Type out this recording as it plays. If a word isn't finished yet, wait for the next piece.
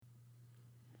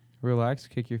relax,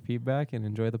 kick your feet back, and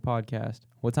enjoy the podcast.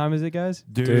 What time is it, guys?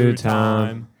 Dude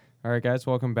time. All right, guys,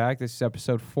 welcome back. This is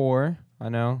episode 4. I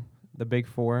know, the big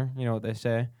 4. You know what they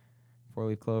say.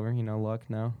 4-leaf clover, luck,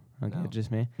 no? Okay, No.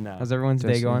 just me. No. How's everyone's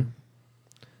day going?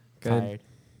 Good.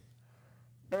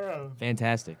 Tired.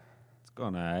 Fantastic. It's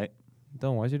going all right.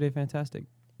 Dylan, why is your day fantastic?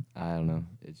 I don't know.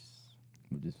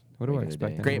 What do I regular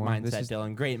expect day. Great anymore? mindset,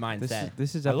 Dylan. Great mindset.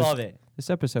 This is I love it. This is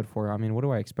episode 4. I mean, what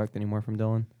do I expect anymore from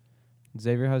Dylan?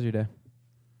 Xavier, how's your day?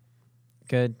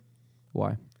 Good.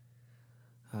 Why?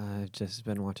 I've just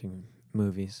been watching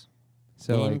movies.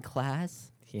 So, In like,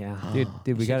 class? Yeah.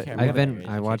 dude, we got.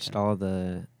 I watched all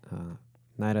the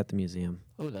Night at the Museum.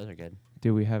 Oh, those are good.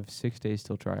 Dude, we have 6 days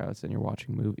till tryouts, and you're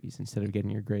watching movies instead of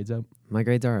getting your grades up. My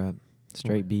grades are up.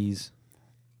 Straight B's.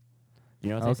 You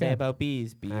know what they say Okay. about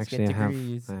B's? B's Actually, get I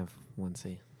degrees. have 1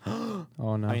 C. Oh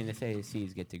no. I mean, they say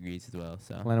C's get degrees as well.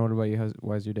 So Landen, what about you?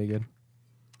 Why's your day good?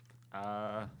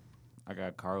 I got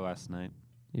a car last night.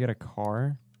 You got a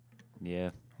car? Yeah.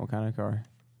 What kind of car?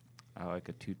 I like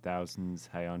a 2000s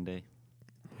Hyundai.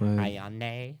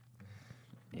 Hyundai.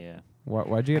 Yeah.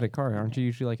 Why'd you get a car? Aren't you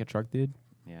usually like a truck dude?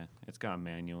 Yeah. It's got a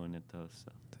manual in it, though,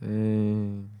 so.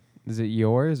 Dang. Is it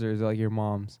yours or is it like your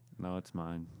mom's? No, it's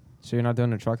mine. So you're not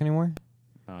doing a truck anymore?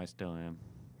 No, I still am.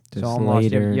 Just So I'm lost.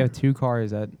 later. You have 2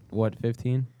 cars at what,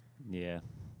 15? Yeah.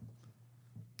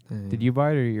 Dang. Did you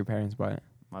buy it or your parents buy it?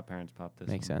 My parents popped this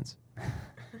Makes one. sense.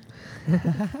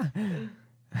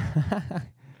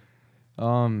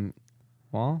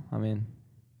 Well, I mean,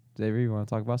 Xavier, you want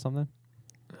to talk about something?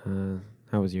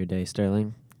 How was your day,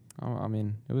 Sterling? Oh, I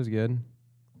mean, it was good.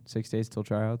 6 days till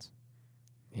tryouts.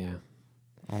 Yeah.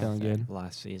 Feeling good.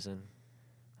 Last season.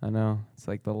 I know. It's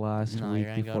like the last No, week you're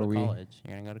gonna before go to we. college.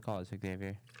 You're gonna go to college,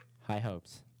 Xavier. High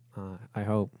hopes. I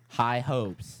hope. High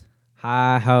hopes.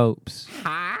 High hopes.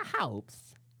 High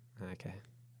hopes. Okay.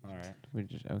 All right. We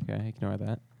just ignore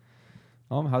that.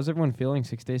 How's everyone feeling?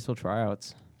 6 days till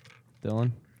tryouts.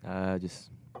 Dylan,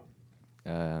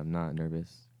 I'm not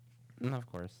nervous.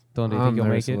 Of course. Dylan, do you I'm think you'll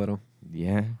make nervous a it? little.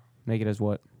 Yeah. Make it as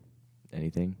what?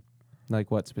 Anything. Like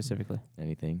what specifically?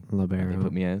 Anything. What they Libero.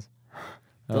 put me as.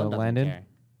 Dylan doesn't Landon, care.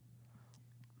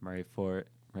 I'm ready for it.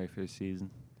 Ready for the season.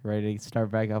 ready to start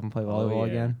back up and play Oh, volleyball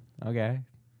yeah. again? Okay.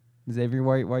 Xavier,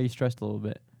 why are you stressed a little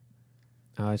bit?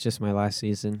 It's just my last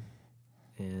season,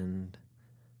 and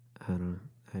I don't know.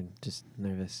 I'm just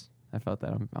nervous. I felt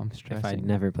that. I'm If I stressing.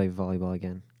 never play volleyball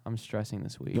again, I'm stressing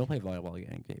this week. You'll play volleyball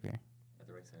again, Xavier.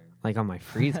 like on my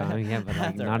free time, yeah, but like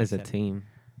That's not alright, as a Sam. team.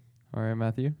 All right,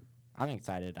 Matthew. I'm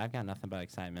excited. I've got nothing but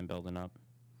excitement building up.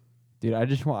 Dude,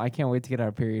 I can't wait to get out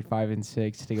of period 5 and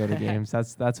 6 to go to games.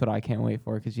 That's what I can't wait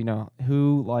for, because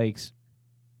who likes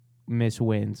miss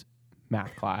wins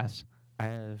math class? I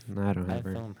have No, I don't I have have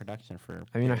her. film production for.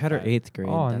 I mean, I grade had her 5. 8th grade.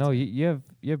 Oh that's no, it. you have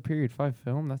period 5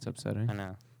 film. That's upsetting. I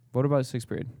know. What about 6th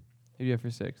period? Who do you have for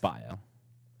 6th? Bio.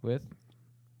 With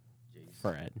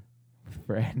Fred.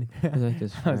 Fred. Who the heck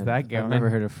is How's Fred? that I've going? never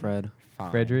heard of Fred.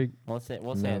 Fine. Frederick. We'll say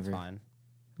it's Never. fine.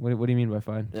 What do you mean by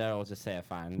fine? Yeah, we'll just say it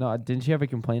fine. No, didn't you have a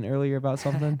complaint earlier about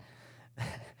something?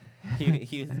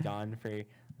 he was gone for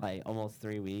like almost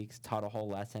 3 weeks. Taught a whole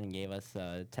lesson, gave us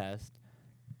a test,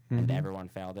 and Mhm. everyone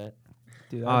failed it.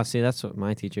 Dude, Oh, see, that's what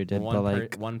my teacher did. But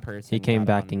like, one person. he came got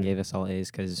back and 100. gave us all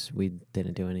A's because we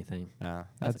didn't do anything. That's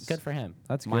That's- good for him.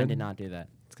 that's Mine good. did not do that.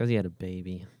 It's because he had a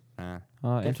baby. Good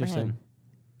for Interesting. him.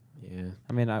 Yeah.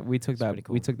 I mean, we took It's that. pretty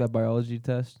We cool. took that biology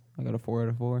test. I got a 4 out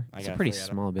of 4. I It's got a pretty 3 out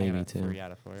of- small I got baby, a too. 3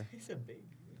 out of 4.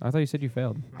 I thought you said you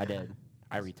failed. I did.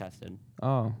 I retested.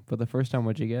 Oh, but the first time,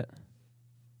 what'd you get?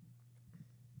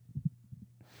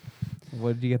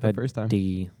 What did you get the A first time?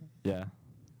 D. Yeah.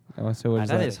 Oh, so what is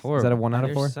That that? is Is that a 1 out of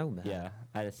They're 4? so bad. Yeah.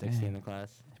 I had a 60 in the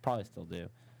class. Probably still do.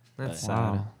 That's But-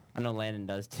 sad. Wow. I know Landon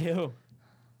does too.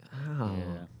 Oh.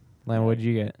 Yeah. Lan, what did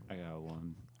you get? I got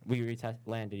 1. We retest.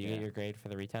 Landon, did you Yeah. get your grade for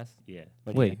the retest? Yeah.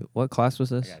 What'd you Wait, get? what class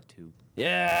was I this? got 2.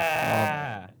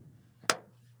 Yeah.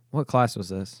 What class was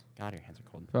this? God, your hands are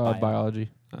cold. Biology.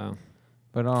 Oh.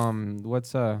 But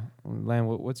what's Lan?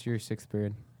 What's your 6th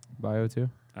period? Bio too?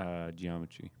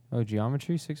 Geometry. Oh,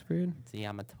 geometry 6th period.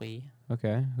 Geometry.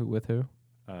 Okay, with who?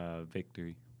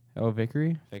 Victory. Oh,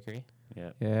 Vickery. Vickery.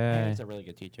 Yeah. Yeah. He's a really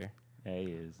good teacher. Yeah,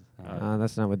 he is.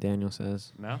 That's not what Daniel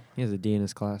says. No? He has a D in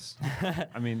his class.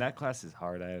 I mean, that class is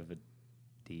hard. I have a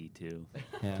D, too.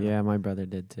 Yeah, my brother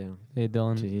did too. Hey,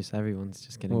 Dylan. Jeez, everyone's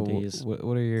just getting D's.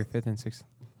 What are your 5th and 6th?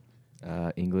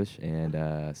 English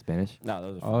and Spanish. No,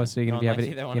 those are Oh, fine. so you're No gonna one likes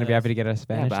be either one happy of to those. get a Yeah,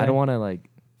 Spanish? but I don't want to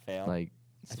Fail.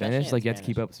 Spanish, in like you have to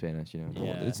keep Spanish. up with Spanish, you know.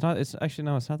 Yeah. It's not. It's actually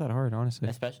no. It's not that hard, honestly.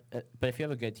 Especially, but if you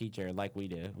have a good teacher like we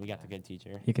do, we got the good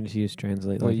teacher. You can just use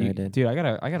Translate Well, like I did. dude, I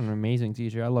got an amazing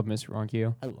teacher. I love Miss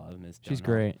Ronquillo. I love Miss. She's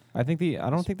Jonah. great. I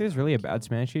don't think there's really a bad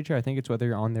Spanish teacher. I think it's whether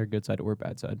you're on their good side or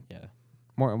bad side. Yeah.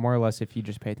 More or less if you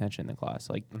just pay attention in the class.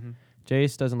 Like Mm-hmm.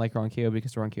 Jace doesn't like Ronquillo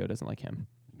because Ronquillo doesn't like him.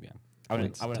 Yeah. I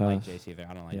wouldn't It's like tough. Jace either.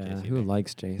 I don't like Yeah, Jace who either.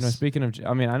 likes Jace? No, speaking of,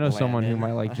 I mean, I know someone who Landen.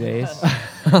 might like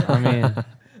Jace.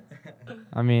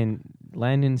 I mean,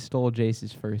 Landen stole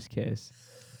Jace's first kiss.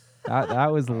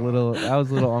 That was a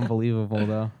little unbelievable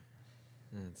though.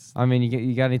 It's, I mean,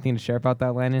 you got anything to share about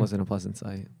that, Landon? wasn't a pleasant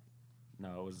sight.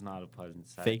 No, it was not a pleasant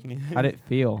sight. Fake news. How did it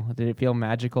feel? Did it feel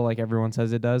magical like everyone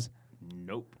says it does?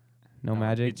 Nope. No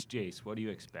magic. It's Jace. What do you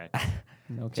expect?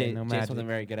 Okay, no Jace magic. wasn't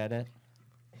very good at it.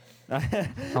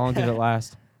 How long did it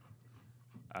last?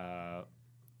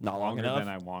 Not long Longer enough. than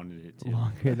I wanted it to.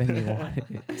 Longer than you wanted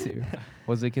it to.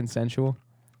 Was it consensual?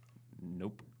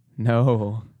 Nope.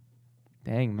 No.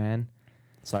 Dang, man.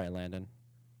 Sorry, Landon.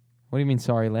 What do you mean?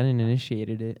 Sorry, Lennon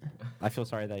initiated it. I feel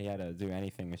sorry that he had to do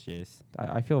anything with Jace.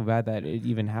 I feel bad that it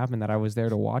even happened. That I was there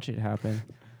to watch it happen.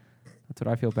 That's what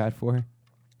I feel bad for.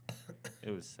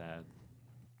 It was sad.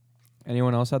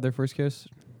 Anyone else had their first kiss?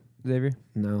 Xavier?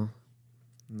 No.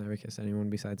 Never kissed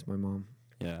anyone besides my mom.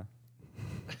 Yeah.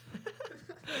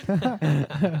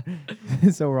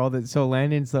 So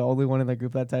Landon's the only one in the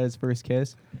group that's had his first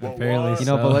kiss. Apparently You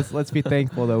know, so. but let's be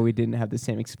thankful though we didn't have the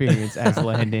same experience as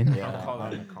Landon. Yeah. I'll call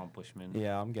that an accomplishment.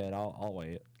 Yeah, I'm good. I'll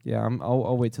wait. Yeah,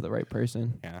 I'll wait till the right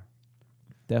person. Yeah.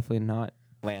 Definitely not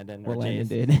Landon what or Landon Jace.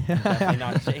 did. Definitely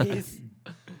not Jace.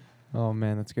 Oh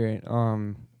man, that's great.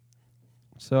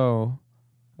 So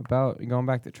about going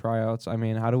back to tryouts, I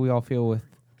mean, how do we all feel with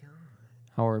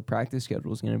how our practice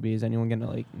schedule is going to be? Is anyone going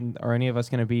to are any of us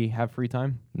going to have free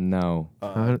time? No. How,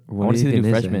 I what wanna do see you the new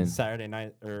think is freshmen.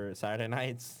 Saturday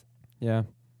nights Yeah.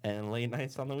 and late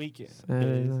nights on the weekend.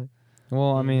 Saturday days. night.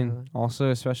 Well, I Yeah. mean, also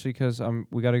especially because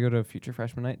we got to go to future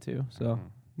freshman night too. So Mhm.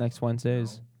 next Wednesday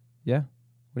is yeah.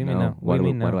 What do you mean No. now? What do you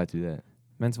mean Why now? do I do that?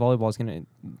 Men's volleyball is gonna,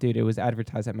 dude. It was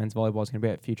advertised that men's volleyball is gonna be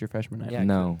at future freshman night. Yeah,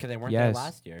 No. because they weren't Yes. there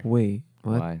last year. Wait,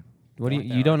 what? Why? What do They weren't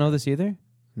you there don't last know this either?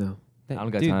 No. They- I don't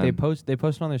got dude, they time.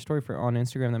 posted on their story on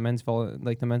Instagram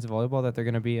that the men's volleyball that they're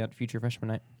gonna be at future freshman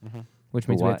night, Mm-hmm. which But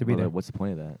means we have to be why- there What's the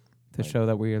point of that? to like- show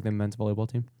that we are the men's volleyball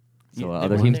team. So Yeah, they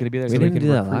other weren't teams there. gonna be there. We so didn't can do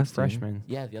work that free- last year. Freshmen.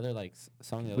 Yeah, the other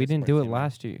some of the other We didn't do sports it team were.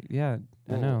 last year. Yeah,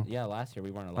 I Well, know. Yeah, last year we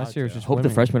weren't allowed. Last year was to. just Hope the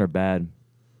Women. freshmen are bad.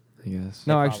 I guess.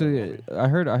 No, They actually,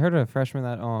 probably I heard a freshman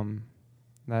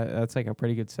that's like a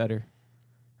pretty good setter,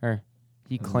 or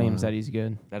he claims Wow. that he's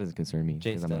good. That doesn't concern me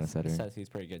because Jace I'm not a setter. says he's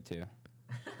pretty good too.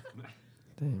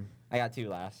 Dang. I got two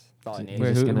last. That's all I He's need. Wait,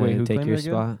 just who- gonna who take claimed your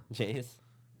they're good? spot. Jace.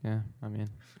 Yeah, I mean,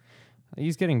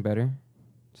 he's getting better,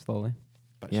 slowly.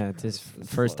 But Yeah, it's his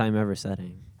first time ever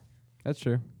setting. That's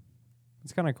true.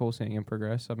 It's kind of cool seeing him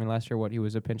progress. I mean, last year, he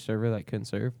was a pinch server that couldn't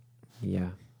serve. Yeah.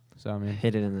 So I mean,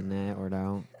 Hit it in the net or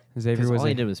out. Xavier Because was all a,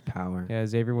 he did was power. yeah,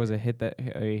 Xavier was a hitter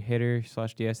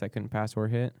 / DS that couldn't pass or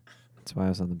hit. That's why I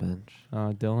was on the bench.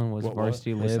 Dylan was What-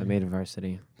 varsity At least I lib. made a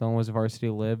varsity. Dylan was varsity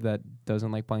lib that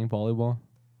doesn't like playing volleyball.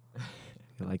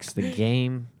 He likes the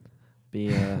game. Be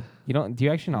a You don't? Do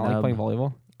you actually not like Nub. playing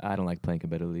volleyball? I don't like playing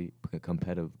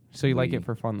competitive. So you like it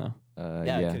for fun though? Yeah,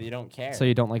 Yeah. because you don't care. So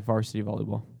you don't like varsity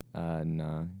volleyball?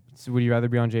 Nah. So would you rather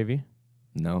be on JV?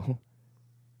 No.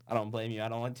 I don't blame you. I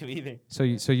don't want to either. So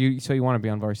you want to be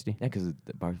on varsity? Yeah, because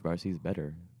the varsity is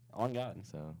better. On God.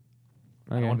 So I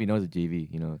Okay. don't want to be known as a JV.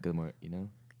 You know, because I'm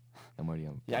already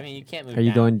on. Yeah, I mean you can't move. Are you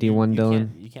down. going D1,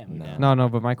 Dylan? You can't move No. down. No,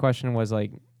 but my question was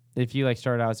like, if you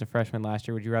started out as a freshman last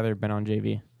year, would you rather have been on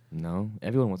JV? No,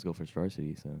 everyone wants to go for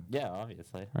varsity. So Yeah,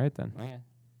 obviously. All right then. Okay.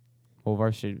 Well,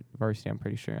 varsity, I'm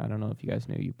pretty sure. I don't know if you guys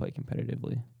knew you play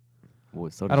competitively.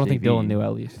 well, so I don't does think JV. Dylan knew at I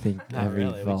least. think Not every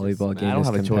really, we just- volleyball I game don't is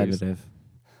have a choice. competitive.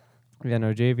 Yeah,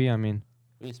 no JV. I mean,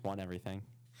 We just won everything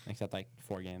except like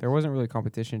 4 games. there wasn't really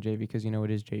competition in JV because it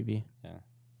is JV.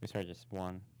 We started just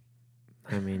won.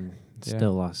 I mean, Yeah.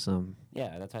 still lost some.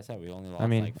 Yeah, that's why I said we only lost. I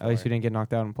mean, like at least 4. we didn't get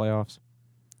knocked out in playoffs.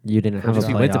 You didn't have a Because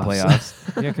we went to playoffs.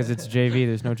 playoffs. Yeah, because it's JV.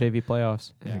 There's no JV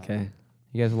playoffs. Yeah. Okay.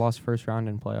 You guys lost first round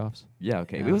in playoffs. Yeah,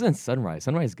 okay. Yeah. It was in Sunrise.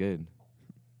 Sunrise is good.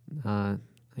 I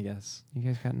guess. You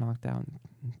guys got knocked out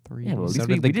in 3. Yeah, well, at So least did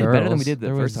we the did better than we girls. did the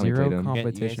There first was time we zero played them.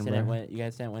 competition, bro. You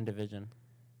guys didn't win division.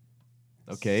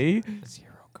 Okay.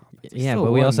 Zero competition. Yeah, still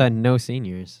but we won. also had no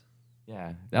seniors.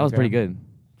 Yeah, that was Okay. pretty good.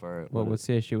 For Well, what's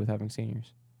the issue with having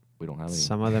seniors? we don't have any.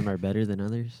 Some of them are better than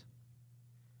others,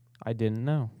 I didn't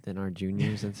know. than our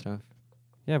juniors and stuff.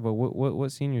 Yeah, but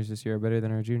what seniors this year are better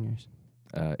than our juniors?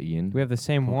 Ian. We have the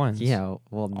same ones. Yeah,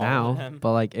 well of now, them?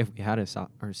 but like if we had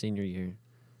our senior year,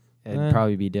 it'd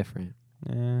probably be different.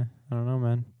 I don't know,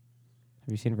 man. Have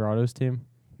you seen Verado's team?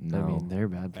 No. I mean, they're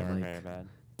bad, They but were like, very bad.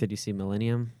 did you see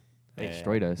Millennium? They Yeah.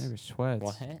 destroyed us. They were sweats.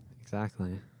 What?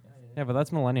 Exactly. Yeah, but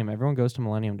that's Millennium. Everyone goes to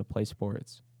Millennium to play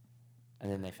sports.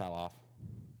 And then they fell off.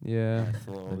 Yeah, They're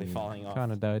slowly mean, falling off.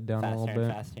 kind of died down a faster little and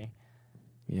bit. faster.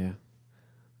 Yeah.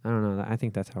 I don't know. I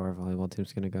think that's how our volleyball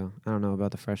team's gonna go. I don't know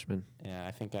about the freshmen. Yeah,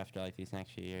 I think after like these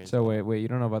next few years. So wait, you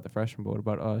don't know about the freshmen, but what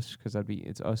about us? Because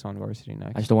it's us on varsity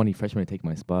next. I just don't want any freshmen to take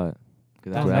my spot.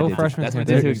 'Cause No, what I no did. freshman's That's what I gonna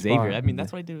did take to your Xavier. spot. I mean,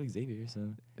 that's what I did with Xavier.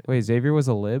 So Wait, Xavier was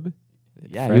a lib.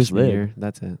 yeah, he was Freshman lit. year,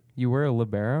 that's it. You were a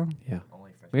libero. Yeah.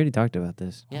 We already talked about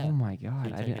this. Yeah. Oh my god,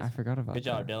 He I took didn't. his- I forgot about Good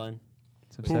job, that. Dylan.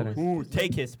 It's upsetting.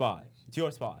 Take his spot. It's your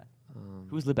spot.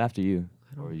 Who's lip after you?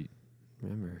 I don't Or you?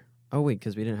 remember. Oh wait,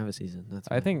 because we didn't have a season. That's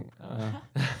I why. think. I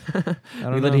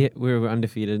don't we know. we were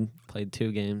undefeated. Played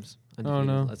 2 games. Undefeated.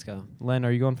 no. Let's go. Len,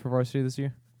 are you going for varsity this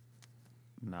year?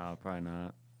 No, probably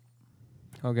not.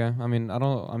 Okay. I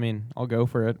mean, I'll go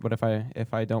for it. But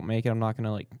if I don't make it, I'm not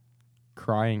gonna like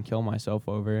cry and kill myself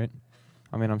over it.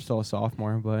 I mean, I'm still a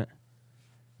sophomore, but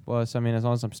plus, I mean, as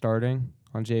long as I'm starting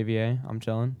on JVA, I'm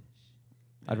chilling.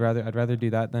 I'd rather do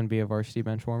that than be a varsity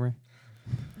bench warmer.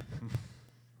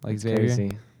 Like It's Xavier.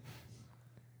 crazy.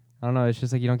 I don't know. It's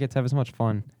just like you don't get to have as much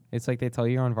fun. It's like they tell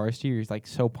you you're on varsity, you're like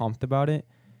so pumped about it,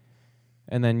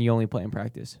 and then you only play in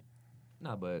practice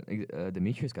No, but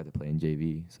Demetrius got to play in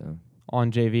JV. So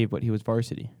on JV, but he was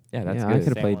varsity. yeah, that's Yeah, I good. could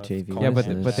have Same played with JV. college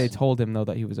Yeah, Yes. but they told him though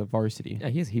that he was a varsity, Yeah,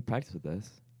 he practiced with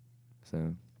us.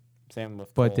 So Same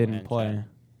with but Cole didn't and play. Chad.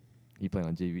 he played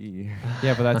on JV.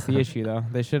 Yeah, but that's the issue though.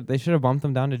 They should have bumped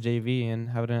him down to JV and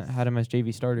had him as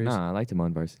JV starters. Nah, I liked him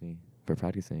on varsity for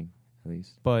practicing at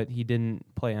least. But he didn't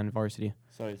play on varsity.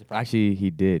 So he's a Actually, he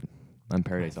did on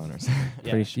Paradise Honors. yeah.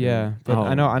 Pretty sure. Yeah, but Oh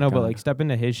I know, but God. like step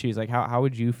into his shoes. Like how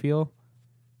would you feel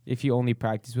if you only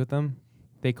practiced with them?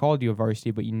 They called you a varsity,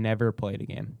 but you never played a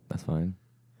game. That's fine.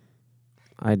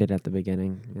 I did at the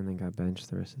beginning and then got benched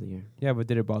the rest of the year. Yeah, but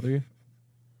did it bother you?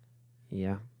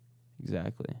 Yeah.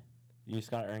 Exactly. You just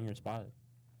gotta earn your spot.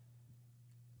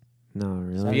 No,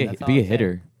 So really. that's all Be a I'm saying.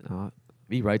 hitter. Uh,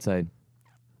 Be right side.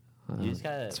 You just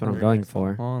gotta. that's what I'm earn going your spot.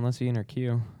 for. Well, unless you enter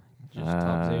Q. Just top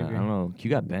I Xavier. don't know. Q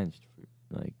got benched.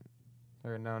 Like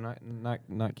Or no,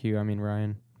 not Q. I mean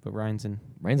Ryan. But Ryan's in.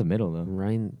 Ryan's a middle though.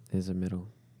 Ryan is a middle,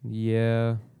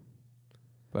 Yeah.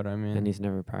 But I mean, and he's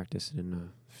never practiced in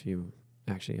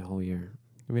a whole year.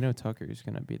 we know Tucker's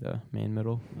gonna be the main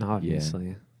middle.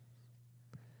 Obviously.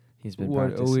 He's been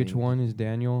What practicing. OH1 is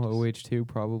Daniel. OH2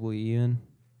 probably Ian.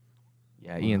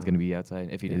 Yeah, Ian's gonna be outside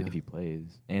if he Yeah. if he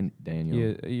plays, and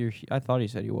Daniel. Yeah, I thought he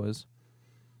said he was.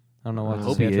 I don't know what I to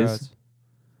hope say he at is. tryouts.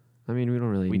 I mean, we don't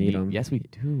really we need him. Yes, we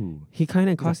do. He kind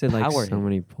of He's a costed like power so hit.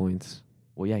 many points.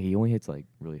 Well, yeah, he only hits like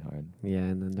really hard. Yeah,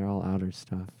 and then they're all outer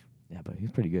stuff. Yeah, but he's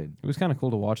pretty good. It was kind of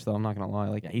cool to watch, though. I'm not gonna lie.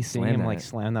 Like Yeah, he seeing slammed him like that.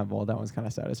 slam that ball. That was kind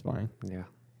of satisfying. Yeah.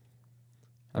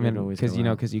 I It would mean, always because go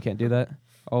out. because you can't do that.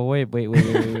 Oh wait.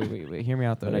 Hear me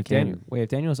out though. But I If can. if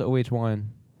Daniel's OH1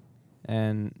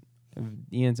 and if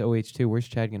Ian's OH2, where's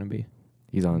Chad gonna be?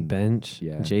 He's on. Bench,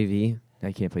 Yeah. JV.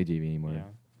 I can't play JV anymore. Yeah.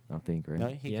 I don't think, right? No,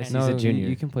 he Yes, can. he's a No, junior.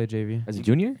 You can play JV. As a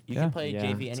junior? You Yeah. can play Yeah,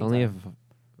 JV anytime. it's only if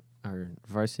our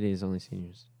varsity is only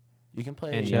seniors. You can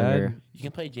play. And Chad? younger. You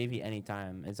can play JV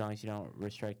anytime as long as you don't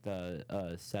restrict the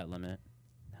set limit.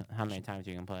 How many times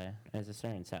you can play? There's a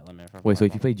certain set limit for. Wait, so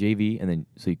if you volleyball. play JV and then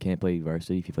so you can't play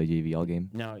varsity if you play JV all game?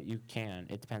 No, you can.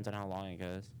 It depends on how long it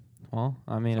goes. Well,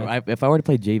 I mean, Or if I were to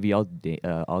play JV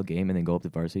all game and then go up to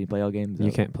varsity and play all game, is You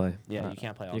that- can't play. Yeah, Uh, you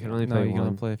can't play all. You can game. only no, play you can only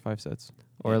one. play 5 sets.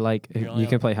 Or like You're only you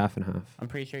can allowed- play half and half. I'm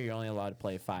pretty sure you're only allowed to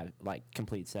play 5 like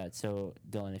complete sets. So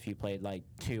Dylan, if you played like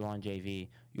 2 on JV,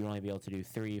 you'd only be able to do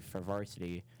 3 for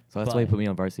varsity. So that's why you But- put me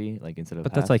on varsity, like instead of.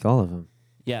 But that's half? like all of them.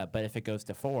 Yeah, but if it goes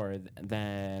to 4,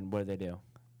 then what do they do?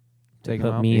 Take Put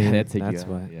him out. me Yeah, in. that's it, That's yeah.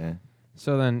 why. Yeah.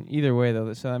 So then, either way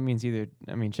though, so that means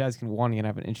Chad's gonna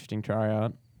have an interesting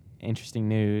tryout, interesting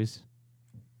news,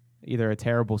 either a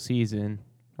terrible season,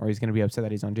 or he's gonna be upset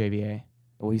that he's on JVA.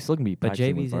 Well, he's still gonna be But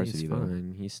practicing with JV's varsity though.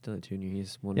 fine. He's still a junior.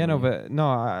 He's one. Yeah, no, year. but no,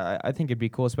 I think it'd be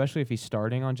cool, especially if he's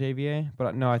starting on JVA.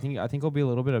 But no, I think he'll be a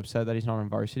little bit upset that he's not on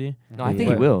varsity. No, I think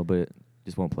But- he will, but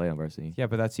just won't play on varsity. Yeah,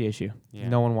 but that's the issue. Yeah.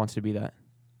 No one wants to be that.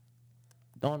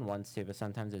 No one wants to, but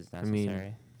sometimes it's I mean,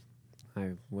 necessary.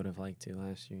 I would have liked to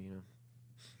last year.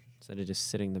 Instead of just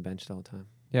sitting the bench the whole time.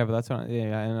 Yeah, but that's what.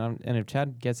 And if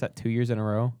Chad gets that 2 years in a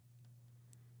row,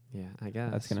 Yeah, I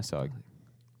guess that's gonna suck.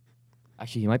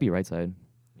 Actually, he might be right side.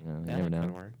 You know, Yeah, you that never could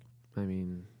know. work. I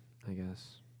mean, I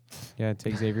guess. Yeah,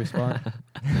 take Xavier's spot.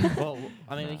 Well,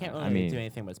 I mean, we can't really I mean- do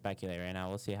anything but speculate right now.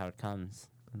 We'll see how it comes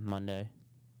Monday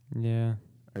Yeah.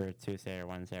 or Tuesday or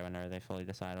Wednesday, whenever they fully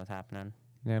decide what's happening.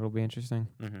 Yeah, it'll be interesting.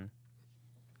 Mm-hmm.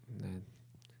 That-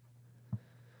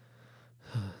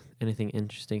 Anything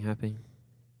interesting happening?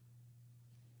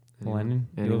 Landen,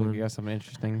 you look like Anyone? you got something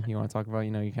interesting you want to talk about?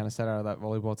 You know, you kind of set out of that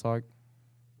volleyball talk.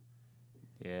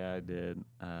 Yeah, I did.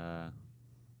 I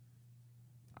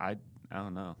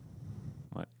don't know.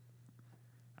 What?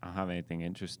 I don't have anything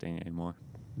interesting anymore.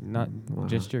 Not Wow,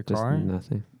 just your just car.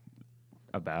 nothing.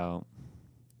 About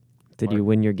Did What? you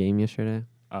win your game yesterday?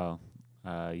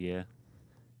 yeah.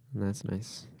 That's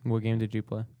nice. What game did you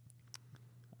play?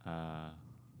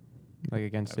 Like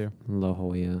Against who? La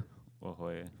Jolla. La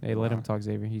Jolla. Hey, let him talk,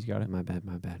 Xavier. He's got it. My bad.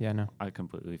 Yeah, no. I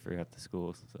completely forgot the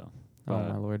schools, so. Oh But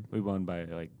my lord. we won by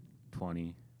like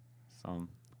 20 some.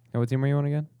 And what team are you on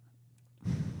again?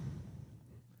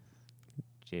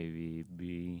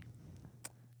 JVB.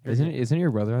 Isn't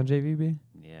your brother on JVB?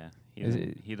 Yeah. Is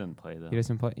He doesn't play though. He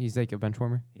doesn't play. He's like a bench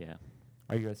warmer. Yeah.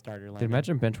 Are you a starter? Did Landon?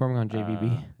 imagine bench warming on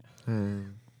JVB?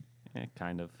 Yeah,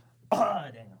 kind of.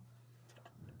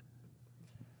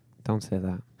 Don't say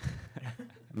that.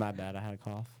 My bad. I had a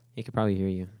cough. He could probably hear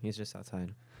you. He's just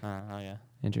outside. Oh yeah.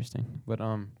 Interesting. But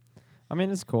I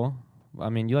mean, it's cool. I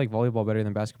mean, you like volleyball better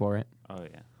than basketball, right? Oh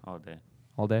yeah, all day,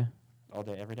 All day. All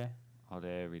day, every day.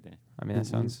 every day. I mean, that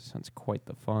sounds quite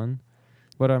the fun.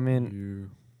 But I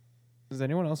mean, is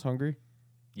anyone else hungry?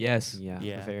 Yes. Yeah,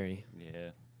 Yeah. very. Yeah.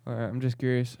 All right, I'm just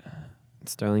curious.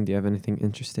 Sterling, do you have anything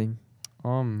interesting?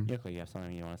 You look like you have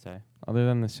something you want to say. Other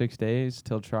than the 6 days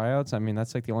till tryouts, I mean,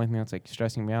 that's like the only thing that's like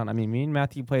stressing me out. I mean, me and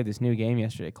Matthew played this new game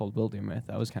yesterday called Wildermyth.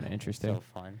 That was kind of interesting. So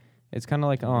fun. It's kind of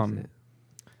like What is it?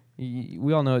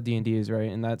 we all know what D&D is,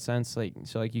 right? In that sense, like,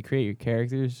 so like you create your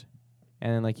characters,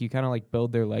 and then like you kind of like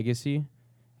build their legacy.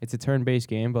 It's a turn-based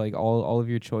game, but like all of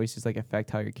your choices like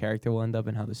affect how your character will end up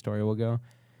and how the story will go.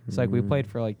 So like we played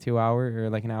for like 2 hours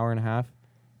or like an hour and a half,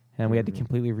 and we had to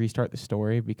completely restart the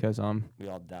story because We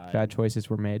all died. bad choices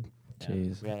were made. Yeah.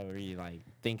 Jeez. We had to really like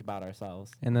think about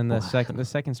ourselves. And then the Wow.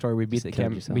 second story we beat Just the killed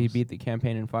we yourselves. beat the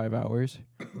campaign in 5 hours.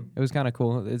 It was kind of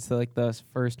cool. It's like the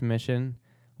first mission.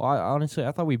 Well, honestly,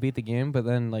 I thought we beat the game, but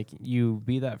then like you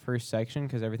beat that first section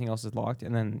because everything else is locked,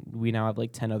 and then we now have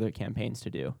like 10 other campaigns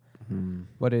to do.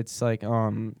 But it's like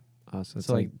Oh, so it's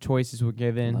so like choices were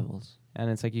given, levels. and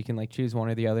it's like you can like choose one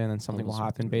or the other, and then something will Levels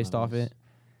happen within based off levels. it.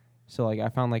 So like I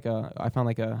found like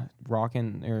a rock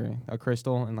or a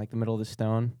crystal in like the middle of the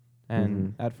stone.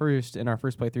 And at first, in our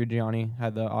first playthrough, Gianni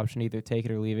had the option to either take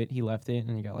it or leave it. He left it,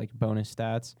 and he got like bonus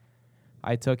stats.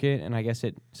 I took it, and I guess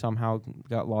it somehow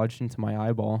got lodged into my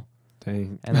eyeball,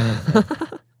 Dang. and then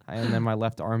and then my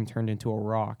left arm turned into a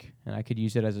rock, and I could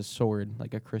use it as a sword,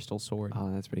 like a crystal sword.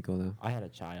 Oh, that's pretty cool though. I had a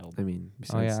child. I mean, Oh yeah,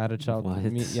 besides I had a child. what?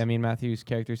 Me and Matthew's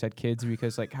characters had kids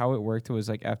because like how it worked was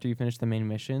like after you finished the main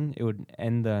mission, it would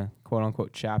end the quote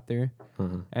unquote chapter,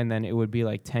 and then it would be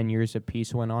like 10 years of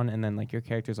peace went on, and then like your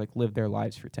characters like lived their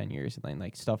lives for 10 years, and then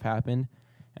like stuff happened,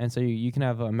 and so you can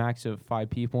have a max of 5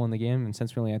 people in the game, and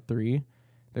since we only had 3,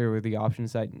 there were the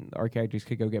options that our characters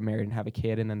could go get married and have a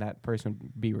kid, and then that person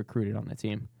would be recruited on the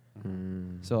team.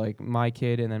 So like my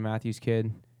kid and then Matthew's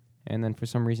kid, and then for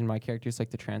some reason my characters like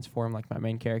to transform. Like my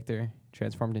main character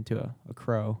transformed into a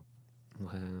crow.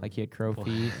 Wow. Like he had crow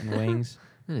feet and wings.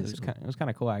 That It is was cool.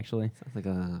 kind of cool actually. Sounds like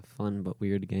a fun but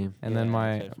weird game. And then Yeah,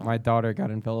 my it's so my fun. daughter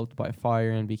got enveloped by fire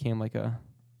and became like a,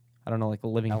 I don't know, like a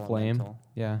living flame. Elemental.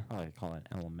 Yeah, Oh, I call it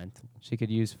elemental. she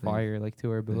could use Nice. fire like to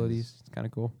her abilities. It's kind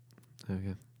of cool.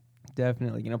 Okay.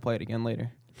 Definitely gonna play it again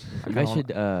later. You guys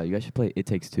should play It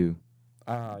Takes Two.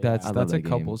 Oh, That's I love that's a that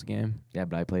game. couples game. Yeah,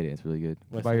 but I played it. It's really good.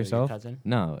 With by your yourself? cousin?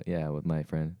 No, yeah, with my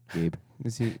friend Gabe.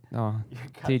 Is he? Oh, Your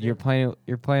dude, you're cousin?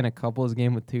 playing a couples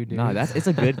game with 2 dudes. No, it's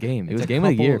a good game. It It's was a game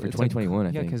of the year couple- for it's a 2021. I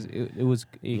Yeah, think because it was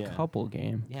a Yeah. couple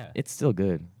game. Yeah. it's still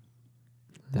good.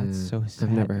 That's so sad.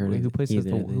 I've never heard Wait, of who plays as either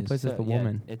the of who these. plays as the yeah,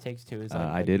 woman? It Takes Two is like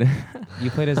I did.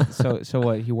 You played as so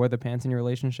what? He wore the pants in your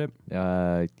relationship?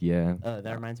 Yeah.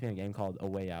 That reminds me of a game called A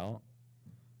Way Out.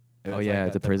 It Oh, was yeah,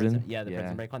 like the prison? Yeah, the Yeah.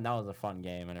 prison break one. That was a fun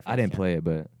game. And I didn't play it,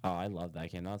 but Oh, I love that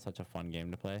game. That was such a fun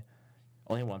game to play.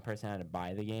 Only one person had to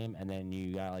buy the game, and then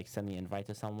you gotta like send the invite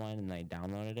to someone, and they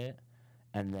downloaded it,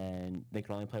 and then they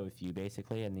could only play with you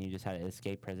basically, and then you just had to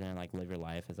escape prison and like live your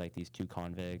life as like these 2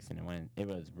 convicts, and it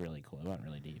was really cool. It went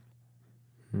really deep.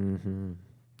 Mm-hmm.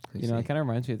 You know, it kind of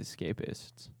reminds me of the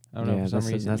Escapists. I don't know Yeah, for some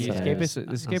that's- reason. that's The what it Escapists, is. the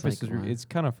I was Escapists, like, is why? it's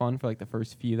kind of fun for like the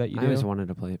first few that you I do. always wanted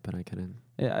to play it, but I couldn't.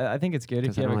 Yeah, I think it's good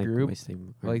if 'Cause you I have don't a like group.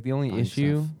 wasting or Like the only buying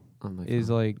issue stuff on my is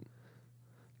phone. like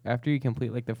after you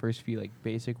complete like the first few like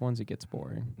basic ones, it gets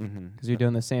boring Mm-hmm. because you're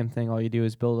doing the same thing. All you do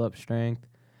is build up strength,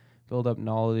 build up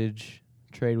knowledge,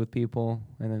 trade with people,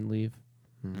 and then leave.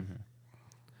 Mm-hmm.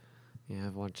 Yeah,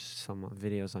 I've watched some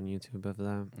videos on YouTube of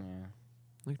that. Yeah.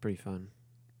 Looked pretty fun.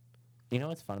 You know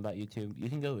what's fun about YouTube? You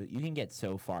can get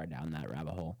so far down that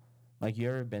rabbit hole. Like, you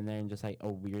ever been there and just like a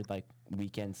weird like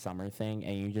weekend summer thing,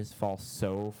 and you just fall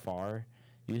so far.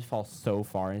 You just fall so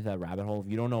far into that rabbit hole.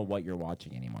 You don't know what you're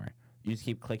watching anymore. You just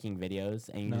keep clicking videos,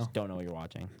 and you No. just don't know what you're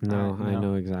watching. No, I no.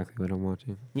 know exactly what I'm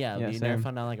watching. Yeah, Yeah, but you never same.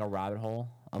 found down like a rabbit hole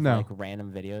of No. like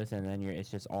random videos, and then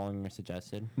it's just all in your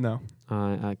suggested. No.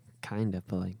 I kind of,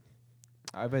 but like,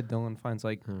 I bet Dylan finds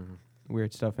like I don't know.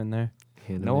 weird stuff in there.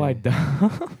 No, I Anime.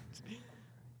 don't.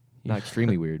 Not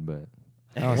extremely weird, but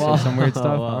Oh, so some weird stuff,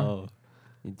 huh? Whoa.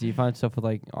 Do you find stuff with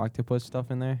like octopus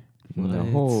stuff in there?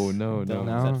 no, no, Don't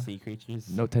No. accept sea creatures.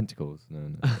 no tentacles.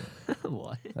 No.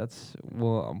 What? That's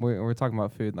well, we're talking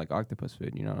about food, like octopus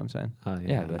food. You know what I'm saying? Oh Yeah,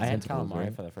 yeah. that's I had tentacles, calamari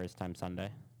right? for the first time Sunday.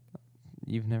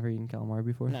 You've never eaten calamari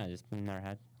before? No, just never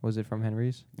had. Was it from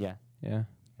Henry's? Yeah. Yeah.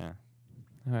 Yeah.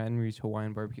 Henry's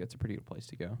Hawaiian barbecue. It's a pretty good place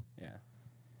to go. Yeah.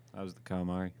 That was the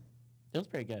calamari. It was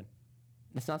pretty good.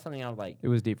 It's not something I would like. It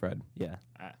was deep fried. Yeah.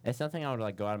 Ah. It's nothing I would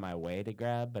like go out of my way to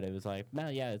grab, but it was like, no,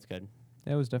 yeah, it's good.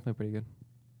 Yeah, it was definitely pretty good.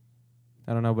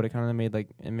 I don't know, but it kind of made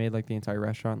like the entire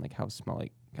restaurant like have smell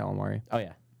like calamari. Oh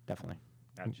yeah, definitely.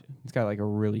 Gotcha. It's got like a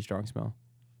really strong smell.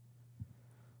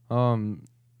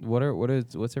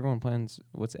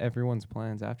 What's everyone's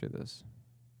plans after this?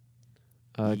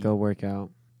 Go work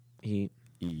out, eat,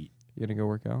 Eat. You gonna go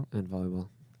work out? and volleyball.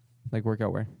 Like work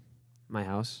out where? My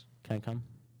house? Can I come?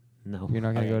 No. You're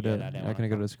not gonna Okay, go yeah, to I didn't not wanna gonna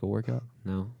go come. to the school workout?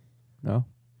 No. No.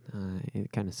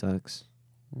 It kind of sucks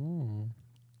Mm.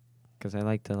 because I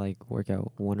like to like work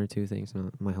out one or two things,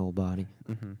 not my whole body.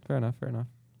 Mm-hmm. Fair enough. Fair enough.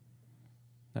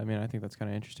 I mean, I think that's kind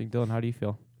of interesting. Dylan, how do you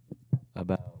feel?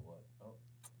 About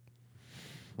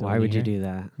Why Dylan, would you here? do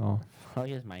that? Oh, Oh,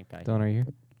 he has mic back. Dylan, are you here?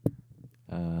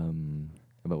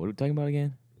 about what are we talking about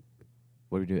again?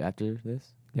 What do we do after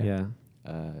this? Yeah.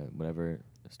 Whatever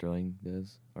Sterling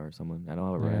does or someone. I don't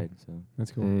have a Okay. ride, so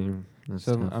That's cool. That's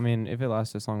So tough. I mean, if it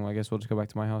lasts this long, I guess we'll just go back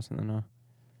to my house and then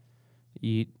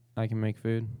eat. I can make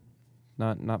food,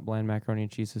 not bland macaroni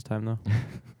and cheese this time though.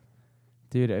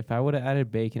 Dude, if I would have added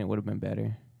bacon, it would have been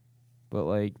better. But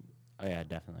like, Oh yeah,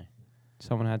 definitely.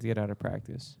 someone had to get out of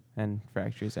practice and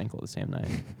fracture his ankle the same night.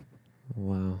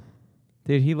 Wow.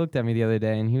 Dude, he looked at me the other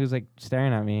day and he was like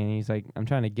staring at me and he's like, "I'm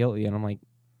trying to guilt you," and I'm like,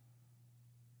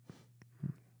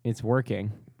 "It's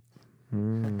working."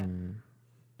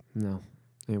 No,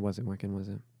 it wasn't working, was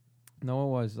it? No, it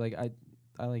was like I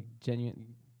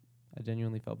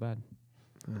genuinely felt bad.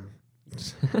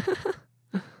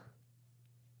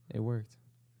 It worked.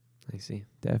 I see.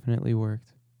 Definitely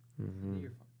worked. Mm-hmm.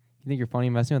 You think you're funny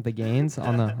messing with the gains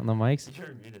on the mics? You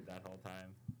were muted that whole time.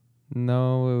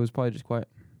 No, it was probably just quiet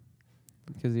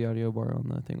because the audio bar on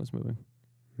the thing was moving.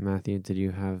 Matthew, did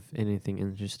you have anything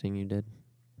interesting you did?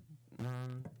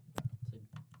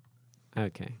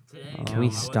 Okay. Today, Can we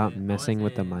stop messing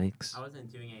with the mics? I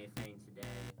wasn't doing anything today.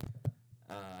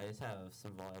 I just have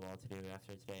some volleyball to do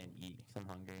after today and eat 'cause I'm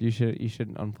hungry. You should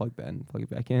unplug that and plug it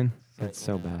back in. That's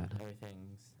so bad.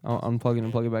 Everything's. Unplug it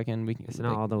and plug it back in. We can. It's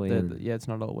not all the way in. Yeah, it's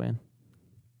not all the way in.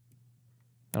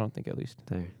 I don't think at least.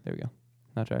 There. There we go.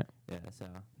 Now try it. Yeah, so.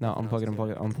 No, nothing unplug else it, to unplug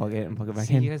do. it, unplug it, and plug it back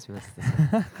See, in. you guys messed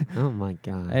this up. Oh my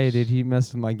gosh. Hey, dude, he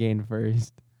messed with my gain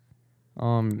first.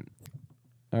 All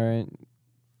right.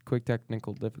 Quick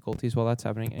technical difficulties while that's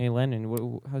happening. Hey,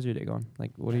 Landen, how's your day going?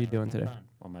 Like, what are you doing today?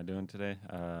 What am I doing today?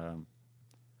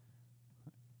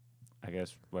 I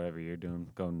guess whatever you're doing,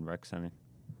 going rec center.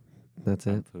 That's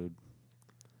find it. Food.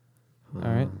 All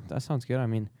right, that sounds good. I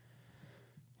mean,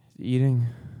 eating,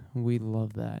 we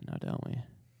love that now, don't we?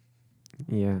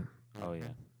 Yeah. Oh yeah.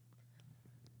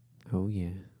 Oh yeah.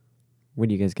 What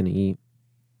are you guys gonna eat?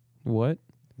 What?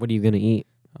 What are you gonna eat?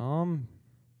 I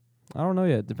don't know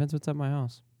yet. Depends what's at my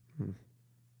house. I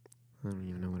don't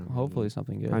even know what I'm. gonna Hopefully eat.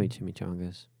 something good. Probably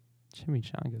chimichangas.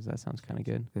 Chimichangas. That sounds kind of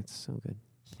good. It's so good.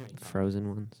 Frozen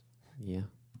ones. Yeah.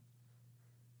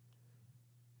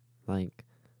 Like,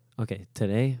 okay,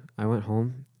 today I went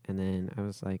home and then I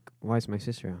was like, why is my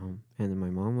sister at home? And then my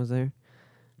mom was there.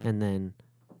 And then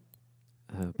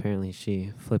apparently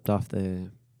she flipped off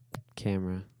the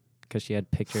camera because she had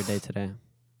picture day today.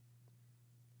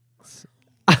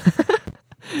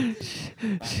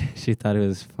 She thought it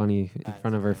was funny in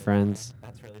front of her friends.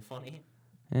 That's really funny.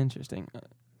 Interesting.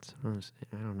 So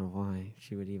I don't know why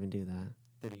she would even do that.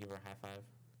 Did he give her a high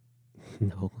five?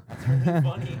 No. That's really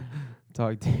funny.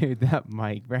 Talk, dude. That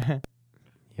mic, bruh.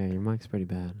 Yeah, your mic's pretty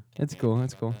bad. It's cool.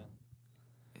 It's cool.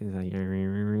 It's like,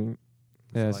 Yeah,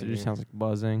 That's so all it I just hear. sounds like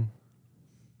buzzing.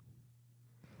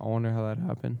 I wonder how that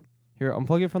happened. Here,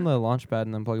 unplug it from the launch pad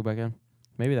and then plug it back in.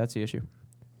 Maybe that's the issue.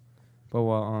 But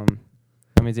well,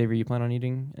 I mean, Xavier, you plan on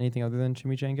eating anything other than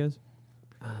chimichangas?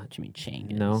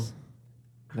 Chimichangas. No.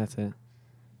 That's it.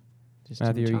 Just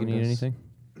Matthew, are you gonna eat chimichangas. anything?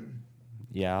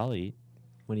 Yeah, I'll eat.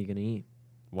 What are you gonna eat?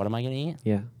 What am I gonna eat?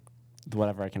 Yeah.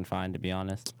 Whatever I can find, to be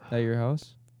honest. At your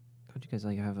house? Don't you guys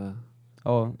like have a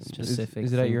Oh, Specific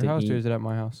is it at thing your to house or eat? is it at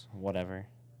my house? Whatever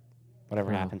Oh.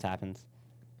 happens, happens.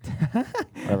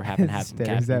 Whatever happens.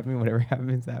 Does that mean whatever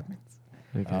happens, happens?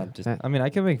 okay? just- That- I mean, I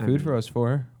can make I food for mean- us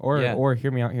four. Or Yeah. or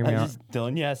hear me out, hear me out.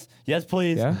 Dylan, yes,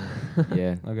 please. Yeah?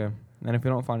 Yeah. Okay. And if we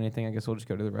don't find anything, I guess we'll just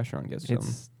go to the restaurant and get some.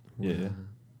 it's Yeah.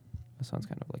 That sounds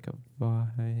kind of like a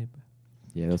vibe.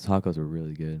 Yeah, those tacos were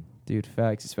really good. Dude,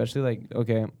 facts. Especially like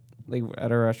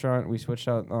at our restaurant, we switched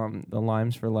out the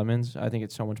limes for lemons. I think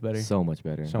it's so much better. So much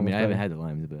better. So I mean, much I haven't better. had the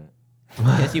limes, but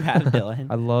Yes, you have, Dylan.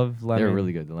 I love lemon. they're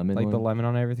really good. The lemon Like one. the lemon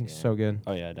on everything's Yeah. so good.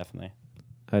 Oh yeah, definitely.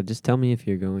 Just tell me if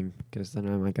you're going, because then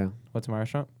I might go. What's my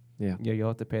restaurant? Yeah. Yeah, you'll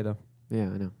have to pay though. Yeah,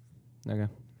 I know. Okay.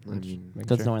 I mean, Make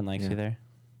Because sure. no one likes Yeah. you there.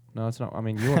 No, it's not. I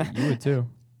mean, you would too.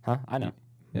 Huh? I know.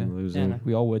 Yeah. loser. Yeah, no.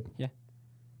 We all would.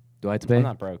 Do I have to I'm pay?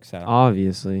 not broke, so.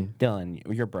 Obviously, Dylan,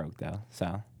 you're broke though,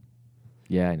 so.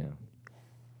 Yeah, I know.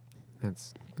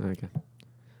 that's okay.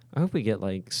 I hope we get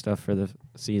like stuff for the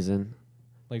season.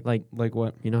 Like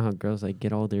what? You know how girls like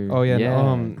get all their Oh yeah. Yeah.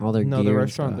 No, all their the gear and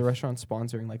restaurant. The stuff. restaurant's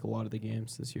sponsoring like a lot of the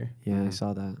games this year. Yeah, I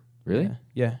saw that. Really? Yeah.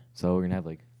 Yeah. So we're gonna have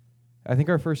like. I think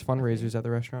our first fundraiser's at the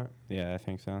restaurant. Yeah, I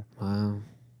think so. Wow.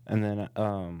 And then,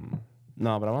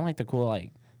 no, but I want like the cool,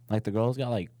 like the girls got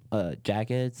like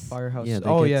jackets. Firehouse. Yeah, they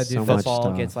oh get yeah, so dude. much Football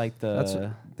stuff. gets like That's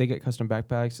the. They get custom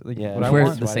backpacks. Like, Yeah, what I wear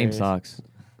want. the same sweaters. socks.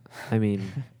 I mean,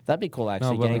 That'd be cool,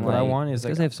 actually. No, but getting what I like, want is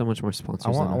because like they have so much more sponsors. I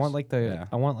want than us. like the Yeah.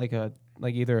 I want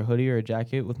like either a hoodie or a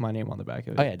jacket with my name on the back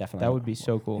of it. Oh yeah, definitely. That would be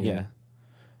so cool. Yeah.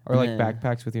 Or like And then-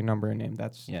 backpacks with your number and name.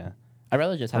 That's Yeah. I'd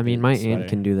rather just. Have I mean, the my sweater. aunt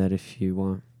can do that if you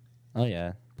want. Oh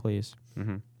yeah. please.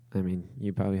 Mm-hmm. I mean,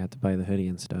 you probably have to buy the hoodie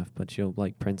and stuff, but she'll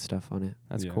like print stuff on it.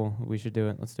 That's Yeah. cool. We should do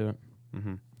it. Let's do it.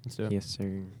 Mm-hmm. Let's do it. Yes,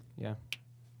 sir. Yeah.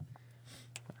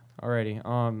 Alrighty.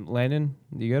 Landon,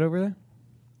 you good over there?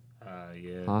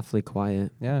 Yeah. Awfully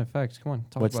quiet. Yeah, facts. Come on.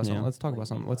 Talk What's about new? something. Let's talk about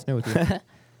something. What's new with you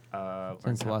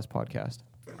since the last podcast?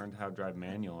 Learned how to drive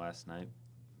manual last night.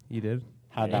 You did?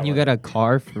 How'd And that you work? got a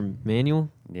car from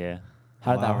manual? Yeah.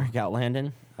 How'd that Wow. work out,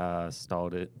 Landon?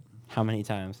 Stalled it How many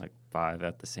times? like 5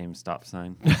 at the same stop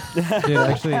sign. Dude,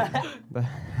 actually,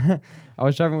 I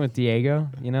was driving with Diego,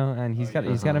 and he's got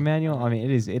a manual. I mean,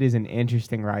 it is an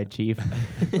interesting ride, Chief.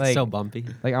 It's Like- so bumpy.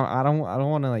 Like I don't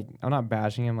want to like I'm not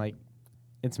bashing him. Like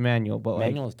it's manual, but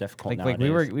Manual is difficult like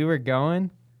nowadays. we were going,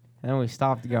 and then we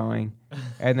stopped going,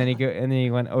 and then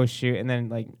he went, oh shoot, and then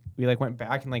like we like went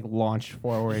back and like launched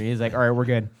forward. He's like, all right, we're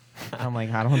good. I'm like,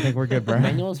 I don't think we're good, bro.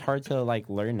 Manual is hard to like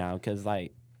learn now because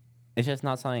like it's just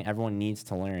not something everyone needs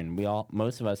to learn.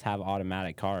 Most of us have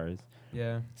automatic cars,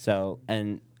 Yeah. so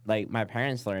and like my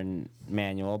parents learned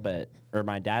manual, or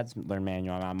my dad's learned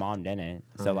manual, and my mom didn't.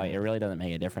 So Oh, like yeah. it really doesn't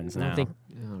make a difference I now. don't think.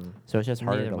 I don't know. So it's just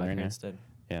harder Neither to of my learn parents it. did.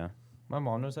 Yeah. My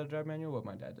mom knows how to drive manual, but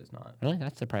my dad does not. Really,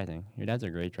 that's surprising. Your dad's a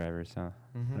great driver, so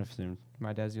Mhm. I'd assume.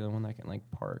 My dad's the only one that can like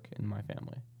park in my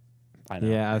family. I know.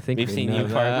 Yeah, I think We've we seen know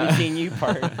you park. that. We've seen you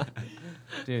park.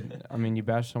 Dude, I mean, you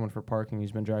bash someone for parking.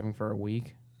 He's been driving for a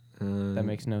week. That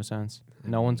makes no sense.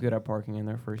 No one's good at parking in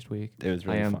their first week. It was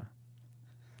really am. fun.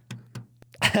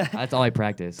 That's all I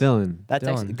practice. Dylan. That's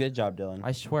actually Dylan. good job, Dylan.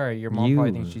 I swear, your mom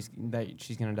probably You- thinks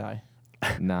she's gonna die.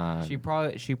 Nah. She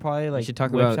probably We like should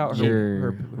talk whips about out your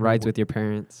her rides with your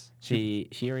parents. She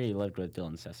already lived with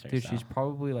Dylan's sister. Dude, so. she's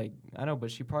probably like I know, but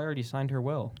she probably already signed her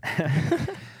will.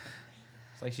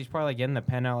 It's like she's probably like getting the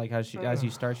pen out, like as you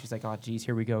start, she's like, oh geez,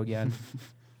 here we go again.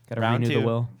 Gotta Round renew two. the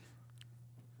will.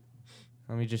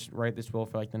 Let me just write this will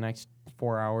for like the next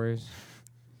 4 hours.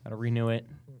 Gotta renew it.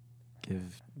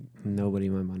 Give nobody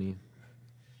my money,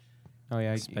 Oh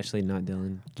yeah, especially not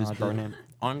Dylan. just burn it.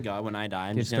 On God, when I die,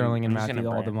 I'm give just gonna, Sterling and I'm just Matthew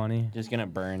gonna all the burn. money. Just gonna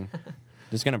burn.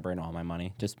 Just gonna burn all my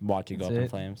money. Just watch it go That's up in it?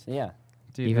 flames. Yeah.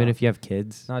 Dude, Even no. if you have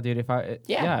kids. no, dude, if I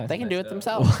Yeah. They can do it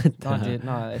themselves. What No, the- dude,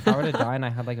 no. If I were to die and I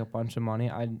had like a bunch of money,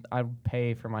 I'd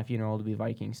pay for my funeral to be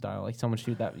Viking style, like someone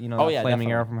shoot that Oh, that yeah, flaming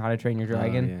definitely. arrow from How to Train Your Oh,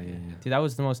 Dragon. yeah. Dude, that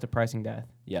was the most depressing death.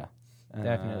 Yeah.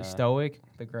 Definitely. Uh, Stoic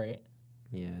the Great.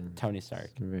 Yeah. Tony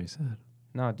Stark. Very sad.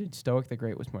 No, dude, Stoic the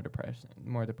Great was more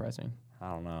depressing.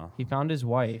 I don't know. He found his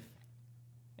wife,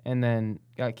 and then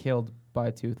got killed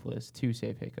by Toothless to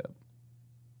save Hiccup.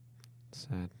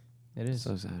 Sad. It is.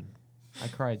 So sad. I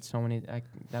cried so many.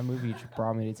 That movie just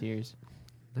brought me to tears.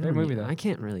 I Great don't movie, e- though. I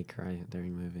can't really cry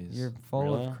during movies. You're full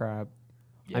Really? of crap.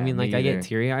 I mean, like I get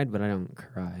teary-eyed, but I don't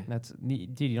cry.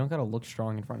 Dude, you don't gotta look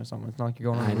strong in front of someone. It's not like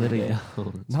you're going on I movie literally day.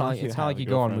 don't. It's not like, you it's not have like a you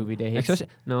go on girlfriend. movie day. It's-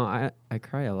 Especially, no, I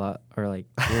cry a lot, or like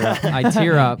tear up. I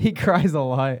tear up. he cries a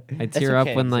lot. I It's tear up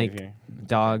okay, when like Xavier.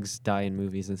 dogs die in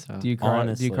movies and stuff. Do you cry? Do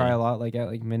Honestly. you cry a lot, like at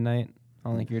like midnight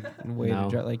on like your way No.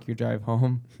 to like your drive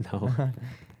home? No,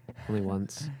 only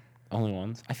once. Only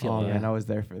once. I feel Oh that. man, I was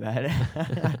there for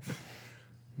that.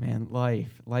 Man,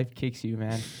 life kicks you,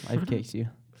 man. Life kicks you.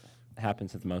 It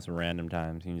happens at the most random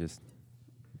times. You're just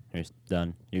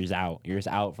done. You're just out. You're just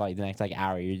out for like the next like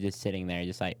hour. You're just sitting there,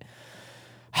 just like.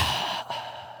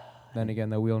 Then again,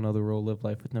 though, we all know the rule: live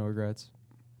life with no regrets.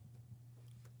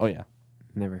 Oh yeah.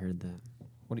 Never heard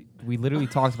that. We literally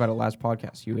talked about it last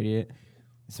podcast. You idiot.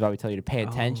 This is why we tell you to pay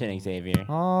attention, Xavier.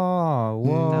 Oh,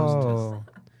 whoa.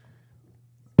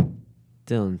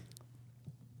 Dylan,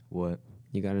 What?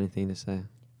 you got anything to say?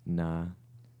 Nah.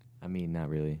 I mean, not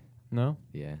really. No,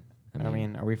 Yeah. I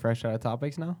mean, are we fresh out of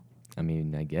topics now? I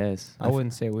guess. I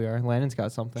wouldn't say we are. Landon's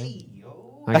got something.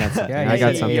 I got something. Yeah, I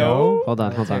got yeah, something. yo. Hold on,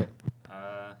 Let's hold hear on. it.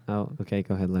 Oh, okay.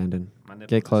 Go ahead, Landon. My nipple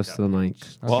Get just close got to the mic.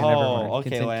 pinched. Okay, never Whoa, mind.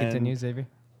 okay, Landon. Continue, Xavier.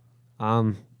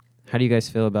 How do you guys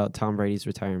feel about Tom Brady's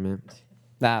retirement?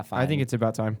 Nah, fine. I think it's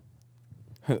about time.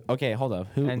 Okay, hold up.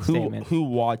 End statement. Who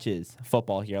watches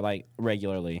football here like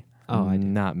regularly? Oh, I do.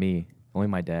 Not me. Only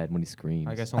my dad when he screams.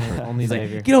 I guess only He's like,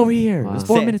 Xavier. get over here. Wow. There's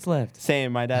 4 Say- minutes left.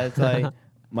 Same. My dad's like,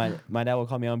 my dad will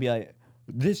call me on and be like,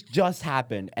 "This just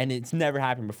happened, and it's never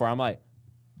happened before." I'm like,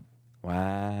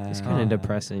 wow. It's kind of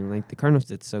depressing. Like the Cardinals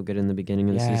did so good in the beginning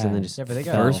of the season, Yeah. then just Yeah, but they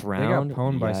got fell. First They round? got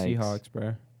pwned by Yikes. Seahawks,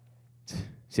 bro.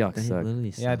 Seahawks They suck. literally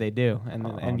Yeah, suck. they do,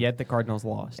 and yet the Cardinals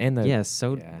lost. And the Yeah,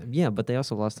 so yeah. yeah, but they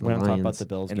also lost to the We don't talk Lions. about the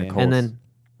Bills And the game. Colts. And then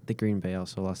the Green Bay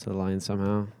also lost to the Lions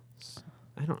somehow.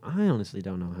 I honestly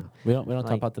don't know how. we don't talk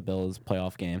like- about the Bills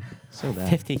playoff game. So bad.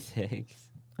 56.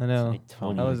 I know. Like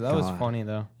 20. That was God. funny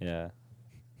though. Yeah.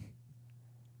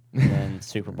 And then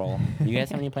Super Bowl. You guys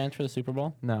have any plans for the Super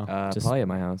Bowl? No. Just- probably at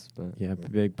my house, but Yeah,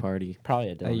 big party. Probably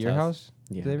at At Dylan's your house?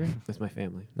 Yeah, Xavier? with my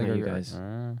family. Like Not a you gr- guys.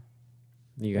 Uh,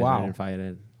 You guys Wow. aren't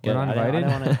invited. We're not I didn't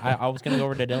invited? I was gonna go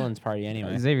over to Dylan's party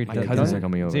anyway. Xavier, my don't- cousins don't- are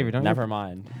coming over. Xavier, don't Never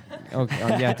mind. Okay,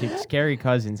 oh, yeah, dude, scary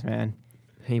cousins, man.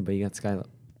 Hey, but you got Skylar.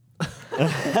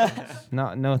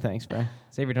 No, thanks, bro.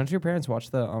 Xavier, don't your parents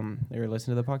watch the they were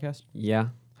listening to the podcast? Yeah.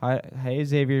 Hi, hey,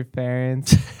 Xavier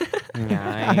parents.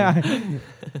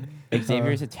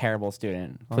 Xavier's a terrible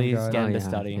student. Oh, Please God. get him yeah, to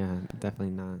study. Yeah,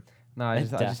 definitely not. No, I just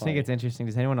think Definitely. it's interesting.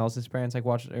 Does anyone else's parents like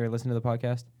watch or listen to the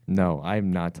podcast? no,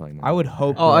 I'm not telling them. I would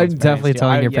hope. Oh, Dylan's I'm parents definitely do.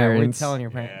 telling your Yeah, we're parents. telling your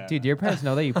parents. Yeah. Dude, do your parents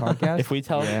know that you podcast? If we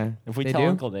tell Yeah. if we They tell do?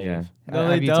 Uncle Dave. Yeah.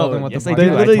 Have you told them what Yes, the I podcast do. is?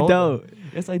 I literally told don't. them.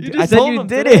 Yes, I You do. just I said told you them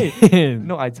did today. it.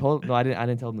 No, I didn't tell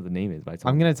them what the name is, but I told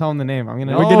I'm them. gonna tell them the name. I'm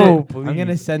gonna. No, I'm gonna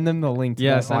please. send them the link. To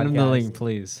Yeah, that send them the podcast. link,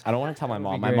 please. I don't want to tell my That would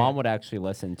mom. be My great. mom would actually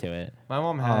listen to it. My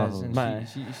mom has, Oh. and My-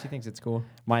 she thinks it's cool.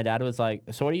 My dad was like,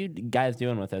 "So what are you guys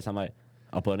doing with this?" I'm like,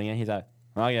 "Uploading it." He's like,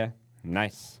 "Oh yeah,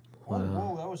 nice."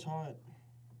 Wow. that was hot.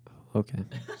 Okay.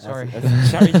 Sorry.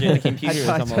 Sorry, the computer is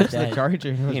I almost touched the dead. charger.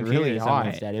 It The was computer really is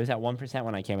almost hot. dead. It was at 1%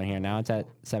 when I came in here. Now it's at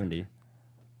 70.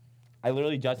 I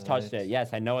literally just touched it. Yes,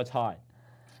 I know it's hot.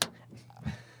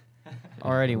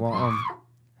 Already, well,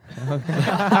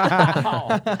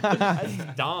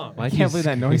 That's dumb. I can't believe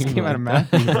that noise came out of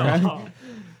Matthew, bro.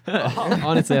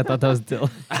 Honestly, I thought that was Dylan.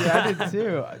 Yeah, I did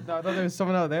too. I thought there was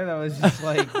someone out there that was just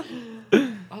like,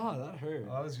 Oh, that hurt.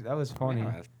 that was funny.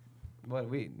 What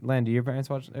Len, do your parents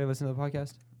watch or listen to the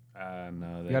podcast?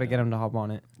 No. You gotta get them to hop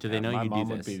on it. Do they know my you mom do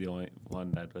would this? be the only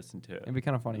one that'd listen to it. It'd be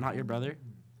kind of funny. Not your brother?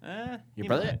 Eh, Your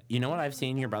brother? You know what I've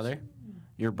seen your brother?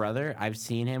 Your brother, I've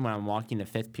seen him when I'm walking the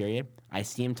fifth period. I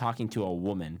see him talking to a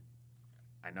woman.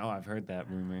 I know. I've heard that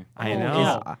rumor. I Oh,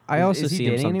 know. I also is he see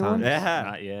him dating anyone? sometimes. Yeah.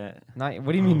 Not yet. Not.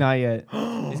 What do you mean not yet,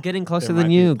 He's getting closer There than might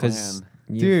be you a because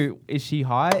plan. dude? Is she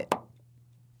hot?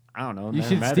 I don't know. You never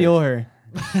should met steal her.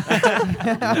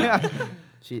 her.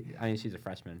 She's a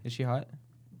freshman. Is she hot?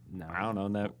 No. I don't know.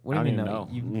 That. What do I you mean don't no?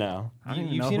 even know. No. I don't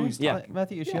even You've know seen her? who's Yeah.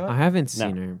 Matthew, is she I hot? haven't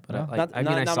seen No. her, but No? like, Not- I mean,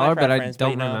 not- I not saw my her, but I preference, but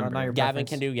don't you know, remember. not your Gavin preference.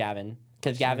 can do Gavin.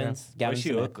 Because Okay. Gavin's What Gavin does she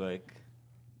Smith. look like?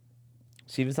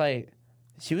 She was like,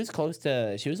 she was close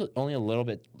to, she was only a little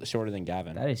bit shorter than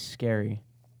Gavin. That is scary.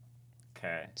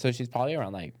 Okay. So she's probably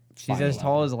around like. She's as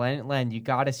tall as Len. Len, you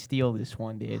gotta steal this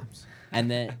one, dude. And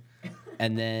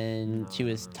then she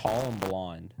was tall and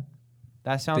blonde.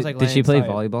 That sounds like. Did she Landon's play type.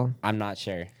 volleyball? I'm not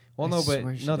sure. Well, I no, but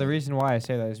swear she no. The did. reason why I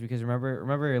say that is because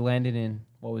remember Landon in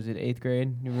what was it, 8th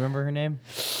grade? You remember her name?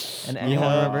 And anyone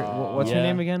Yeah. remember what's her Yeah.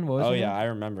 name again? What was Oh her yeah, name? I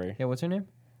remember. Yeah, what's her name?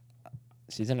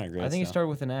 She's in our grade. I think it still. started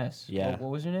with an S. Yeah. What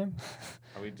was her name?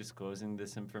 Are we disclosing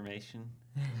this information?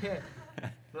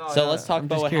 So let's talk I'm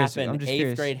about just what curious. I'm happened. just 8th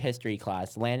curious. grade history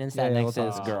class. Landon Yeah, sat yeah, next to we'll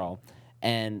this talk. girl,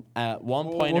 and at one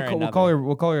We'll, point or another,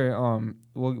 we'll call her.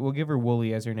 We'll give her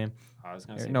Wooly as her name. I was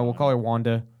gonna Or say. no, we'll call her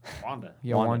Wanda. Wanda.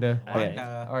 Yeah, Wanda. Wanda. Okay.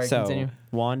 All right, so continue.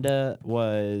 Wanda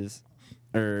was,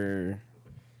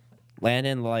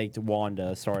 Landon liked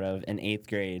Wanda, sort of, in 8th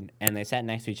grade, and they sat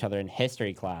next to each other in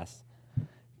history class.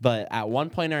 But at one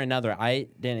point or another, I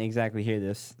didn't exactly hear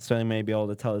this, so I may be able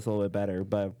to tell this a little bit better,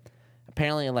 but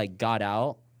apparently it, like, got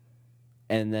out,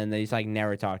 and then they just, like,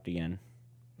 never talked again.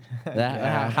 How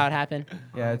it happened?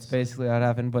 Yeah, it's basically how it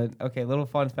happened. But okay, little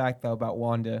fun fact though about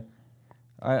Wanda.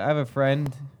 I have a friend.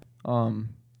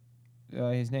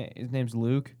 His name's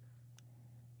Luke.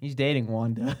 He's dating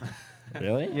Wanda.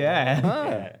 Really? Yeah.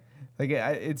 Huh. Like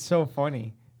it's so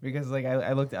funny because like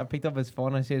I picked up his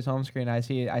phone. I see his home screen. I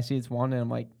see it's Wanda. And I'm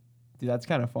like, dude, that's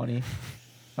kind of funny.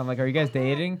 I'm like, are you guys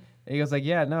dating? And he goes like,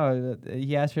 yeah, no.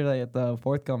 He asked her like at the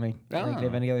forthcoming. Like, do they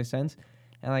have any other sense?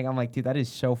 And like I'm like, dude, that is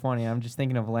so funny. I'm just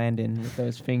thinking of Landon with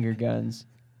those finger guns,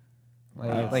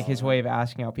 like his way of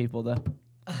asking out people to.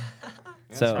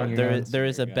 So Finger there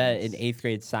is a guns. bet in 8th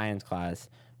grade science class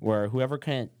where whoever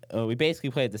couldn't, we basically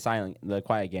played the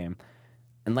quiet game,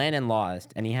 and Landon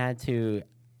lost, and he had to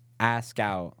ask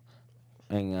out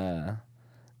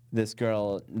this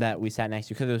girl that we sat next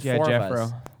to because there was Yeah, four of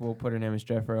us. Jeffro. We'll put her name as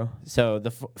Jeffro. So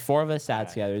the four of us sat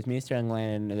together. It was me, Sir, and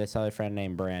Landon, and this other friend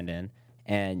named Brandon,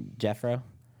 and Jeffro.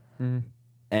 Mm-hmm.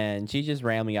 And she just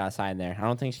randomly got assigned there. I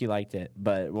don't think she liked it,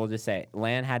 but we'll just say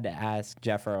Lan had to ask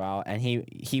Jeffro out, and he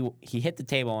hit the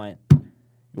table and went,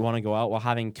 "You want to go out?" while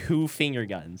having 2 finger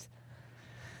guns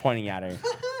pointing at her.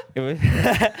 It was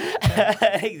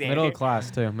Middle of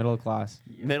class too. Middle of class.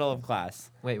 Middle of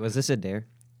class. Wait, was this a dare?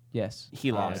 Yes.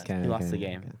 He lost. okay, he lost okay, the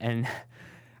game, okay. and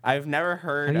I've never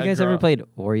heard. Have you a guys girl- ever played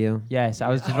Oreo? Yes. I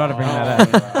was just about to bring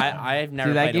that up. I've never.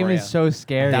 Dude, that played game Oreo. is so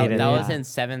scary. That, to that me. was in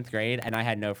 7th grade, and I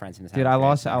had no friends in 7th Dude, grade. I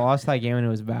lost that game and it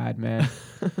was bad, man.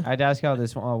 I had to ask out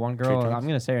this one girl. True I'm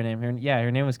gonna say her name.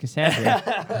 Her name was Cassandra.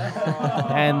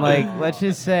 And like, let's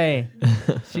just say,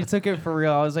 she took it for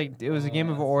real. I was like, it was a game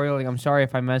of Oreo. Like, I'm sorry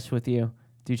if I messed with you,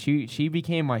 dude. She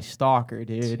became my stalker,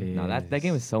 dude. No, that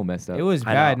game is so messed up. It was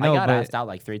I bad. know. No, I got but asked out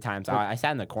like 3 times. I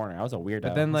sat in the corner. I was a weirdo.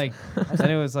 but then like, then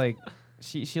it was like,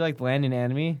 she like Landon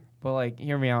and me. But like,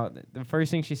 hear me out. The first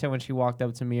thing she said when she walked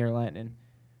up to me or Landon,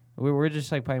 we were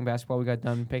just like playing basketball. We got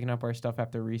done picking up our stuff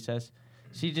after recess.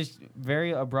 She just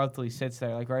very abruptly sits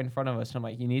there, like right in front of us. And I'm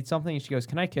like, "You need something?" And she goes,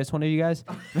 "Can I kiss one of you guys?"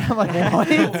 And I'm like,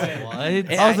 "What?"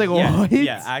 I was like, yeah, "What?"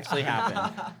 Yeah, actually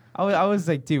happened. I was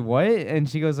like, "Dude, what?" And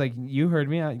she goes, "Like, you heard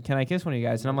me. Can I kiss one of you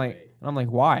guys?" And I'm like,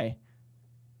 "Why?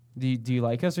 Do you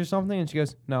like us or something?" And she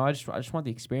goes, "No, I just want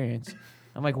the experience."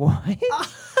 I'm like, "What?"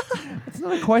 That's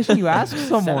not a question you ask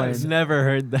someone. never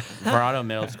heard that. Verado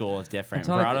Middle School is different. It's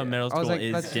not like- Verado Middle I was School like,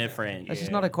 is that's- different. That's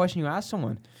just not a question you ask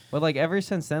someone. But like ever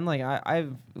since then, like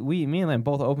me and Len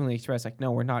both openly expressed like,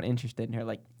 no, we're not interested in her.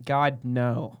 Like, God,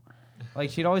 no. Like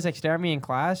she'd always like stare at me in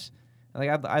class. Like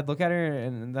I'd look at her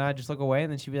and then I'd just look away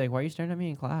and then she'd be like, "Why are you staring at me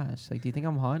in class? Like, do you think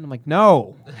I'm hot?" And I'm like,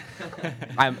 "No."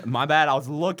 My bad. I was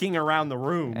looking around the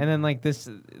room. And then like this,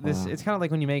 it's kind of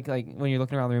like when you're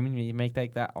looking around the room and you make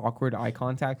like that awkward eye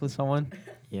contact with someone.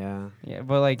 Yeah. Yeah,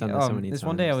 but like Done that so many this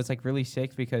one day I times. was like really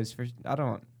sick because for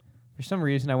some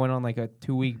reason I went on like a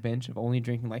 2-week binge of only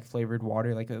drinking like flavored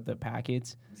water, like the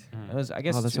packets. It was, I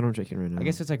guess Oh, that's what I'm drinking right now. I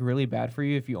guess it's like really bad for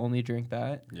you if you only drink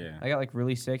that. Yeah. I got like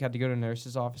really sick, had to go to a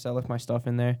nurse's office. I left my stuff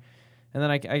in there. And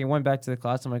then I went back to the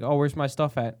class. I'm like, "Oh, where's my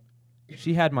stuff at?"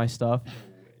 She had my stuff.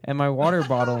 And my water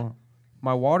bottle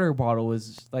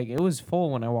was like, it was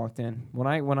full when I walked in. When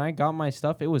I got my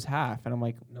stuff, it was half. And I'm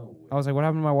like, I was like, "What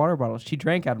happened to my water bottle?" She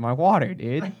drank out of my water,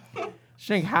 dude. She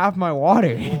drank half my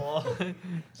water. She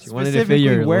wanted to feel Specifically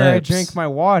your where I lips. drink my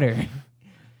water.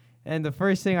 And the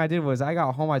first thing I did was I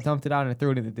got home, I dumped it out and I threw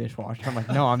it in the dishwasher. I'm like,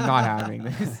 "No, I'm not having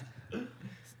this."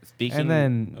 Speaking. And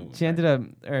then Oh, she ended up,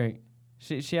 or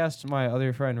she asked my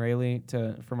other friend Rayleigh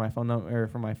for my phone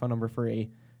number for a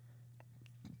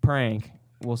prank,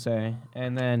 we'll say.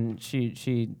 And then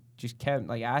she just kept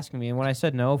like asking me. And when I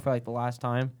said no for like the last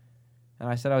time, and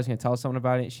I said I was gonna tell someone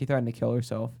about it, she threatened to kill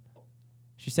herself.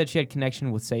 She said she had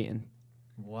connection with Satan,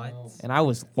 What? and I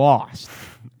was lost.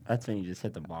 That's when you just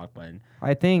hit the block button.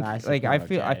 I think That's like just I not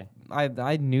feel okay.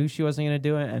 I knew she wasn't gonna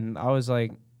do it, and I was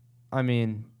like, I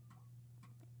mean,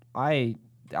 I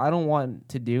don't want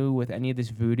to do with any of this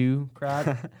voodoo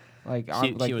crap. Like,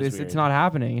 She was this, weird. it's not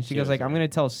happening. And she She goes was like, "I'm weird. gonna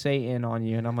tell Satan on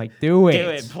you," and I'm like, "Do it, Do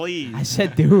it, please. I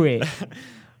said, "Do it."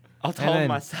 I'll tell then-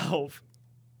 myself.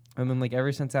 And then like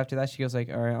ever since after that, she goes like,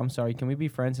 "All right, I'm sorry, can we be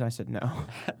friends?" And I said, "No."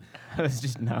 I was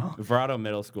just no. Verado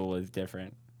Middle School is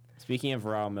different. Speaking of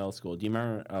Verado Middle School, do you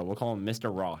remember? We'll call him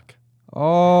Mr. Rock.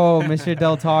 Oh, Mr.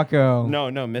 Del Taco. No,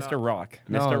 Mr. Rock.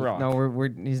 Mr. Rock. No, we're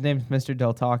his name's Mr.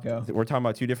 Del Taco. We're talking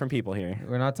about 2 different people here.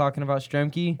 We're not talking about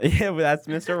Stremke. Yeah, but that's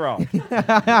Mr. Rock.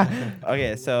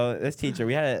 Okay, so this teacher,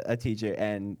 we had a teacher,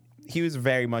 and he was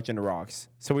very much into rocks.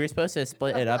 So we were supposed to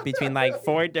split it up between like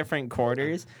 4 different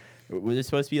quarters. It was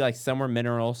supposed to be like some were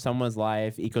minerals, some was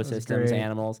life, ecosystems, great.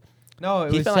 animals. No,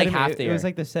 it He was spent, like, sediment- half it, the it was year.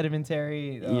 like the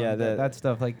sedimentary. Yeah, that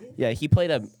stuff. Like Yeah, he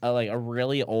played a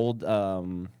really old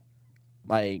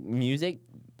like music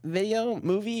video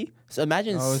movie. So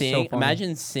imagine Oh, it was so seeing,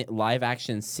 funny. live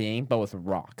action singing, but with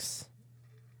rocks.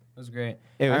 it was great.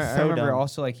 It was I so remember dumb.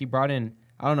 also like he brought in.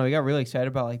 I don't know. He got really excited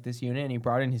about like this unit, and he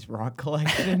brought in his rock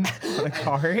collection on a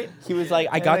cart. He was like,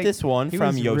 I And, got like, this one he from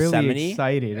was Yosemite. Really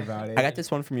excited about it. I got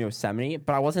this one from Yosemite,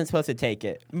 but I wasn't supposed to take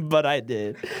it, but I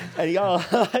did. And he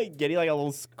got like giddy like a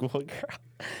little schoolgirl.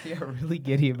 Yeah, really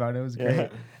giddy about it. It was great.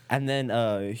 And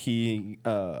then he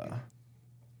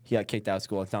got kicked out of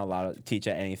school. It's not allowed to teach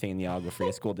at anything in the Agua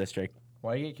Fria school district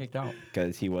Why did he get kicked out?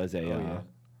 because he was a yeah.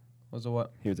 Was it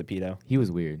what? he was a pedo. He was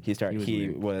weird. He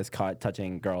weird. was caught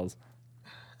touching girls.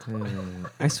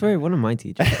 I swear, one of my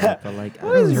teachers. But like, I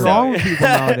What is don't know. wrong with people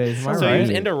nowadays? Am I So he was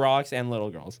right? into rocks and little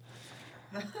girls.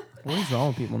 What is wrong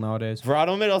with people nowadays?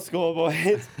 Verado Middle School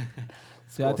boys.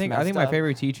 See, I think my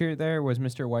favorite teacher there was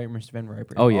Mr. White and Mr. Van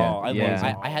Riper. Oh yeah, I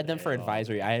yeah. I had them for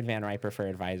advisory. I had Van Riper for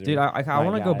advisory. Dude, I My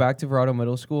want to go guy. back to Verado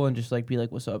Middle School and just like be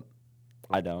like, "What's up?"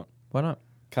 I don't. Why not?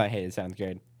 Cause I hate it. Sounds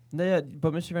good. Yeah,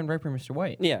 but Mr. Van Riper and Mr.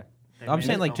 White. Yeah. I'm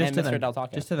saying like just and to Mr. them, Del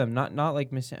Taco. just to them, not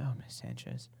like Miss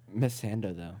Sanchez. Miss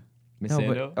Sando though. Miss No,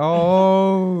 Sando? but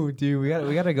oh, dude, we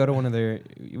gotta go to one of their.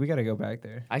 We gotta go back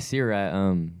there. I see her at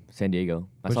San Diego.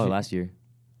 I Was saw her she- last year.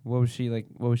 What was she like?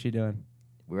 What was she doing?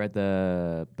 We were at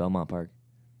the Belmont Park.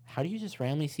 How do you just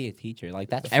randomly see a teacher? Like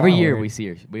that's Every far year away. we see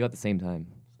her. We go at the same time.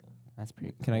 That's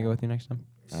pretty. Can I go with you next time?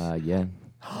 Yeah.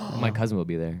 My cousin will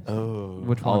be there. Oh.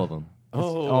 Which one? All of them.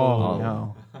 Oh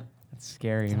no, that's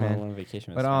scary, I man. went on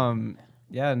vacation with But someone.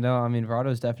 yeah, no, I mean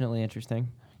Verado's definitely interesting.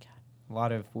 A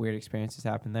lot of weird experiences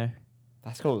happened there.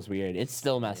 That school was weird. It's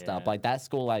still messed up. Like that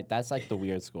school, like that's like the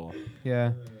weird school.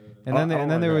 Yeah, and I then don't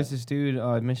there wanna was go. this dude,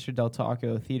 Mr. Del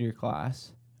Taco, theater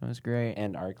class. It was great.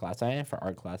 And art class. I am for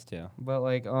art class too. But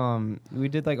like, we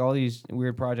did like all these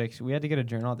weird projects. We had to get a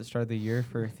journal at the start of the year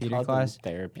for theater Called them class,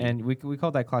 therapy. and we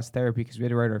called that class therapy because we had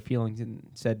to write our feelings in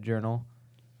said journal.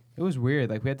 It was weird.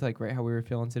 Like we had to like write how we were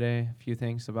feeling today, a few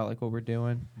things about like what we're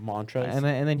doing, Mantras. and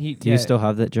then he. Do you still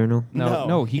have that journal? No,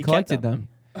 No, he he kept collected them. them.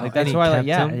 Like And that's he why, like, kept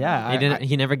yeah, them? yeah. He didn't.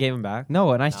 He never gave them back.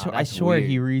 No, and I that's swear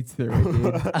he weird. reads through it,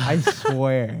 dude. I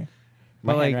swear.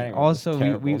 My But like handwriting was also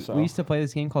terrible, we so. used to play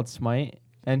this game called Smite,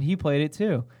 and he played it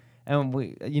too. And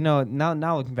we,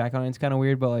 now looking back on it, it's kind of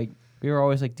weird, but like we were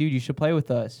always like, dude, you should play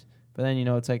with us. But then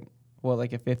it's like what,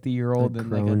 like a 50-year-old A and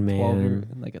like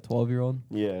a grown 12-year-old.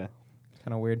 Yeah.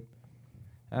 Kind of weird.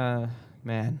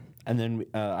 Man. And then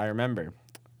I remember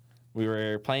we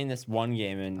were playing this one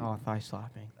game and Oh, thigh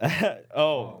slapping. that's not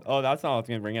what I was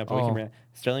gonna bring up. But we Oh. can bring it.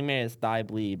 Sterling made his thigh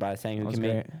bleed by saying That who was can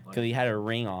make great. because he had a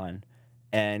ring on,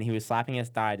 and he was slapping his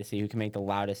thigh to see who can make the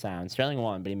loudest sound. Sterling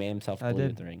won, but he made himself I bleed did.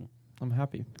 with the ring. I'm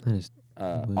happy. I just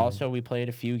Wow. Also, we played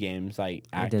a few games like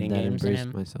I acting did that and games.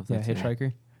 braced myself. Yeah, That's it.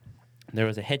 Hitchhiker. There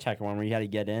was a hitchhiker one where you had to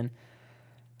get in.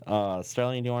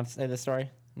 Sterling, do you want to say this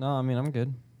story? No, I mean I'm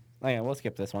good. Oh, yeah, we'll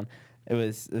skip this one. It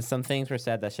was some things were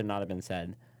said that should not have been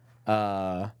said.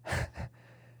 And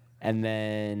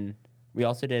then we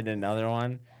also did another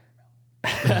one.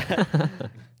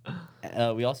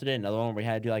 We also did another one where we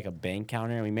had to do like a bank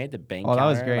counter, and we made the bank Oh, that counter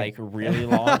was great. like really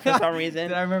long for some reason.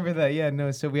 Did I remember that? Yeah,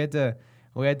 no. So we had to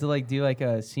like do like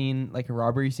a scene, like a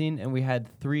robbery scene, and we had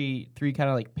three kind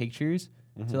of like pictures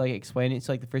to like explain it.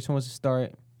 So like the first one was to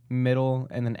start, middle,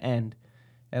 and then end.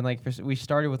 And like first, we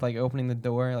started with like opening the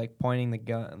door, like pointing the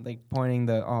gun, like pointing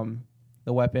the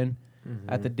weapon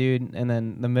at the dude, and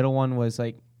then the middle one was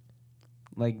like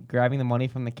grabbing the money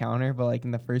from the counter, but like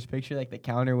in the first picture, like the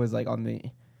counter was like on the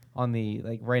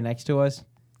like right next to us,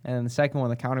 and then the second one,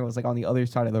 the counter was like on the other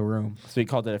side of the room. So he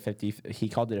called it a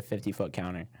 50-foot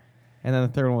counter. And then the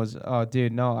third one was, oh,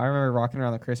 dude, no, I remember rocking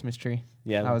around the Christmas tree.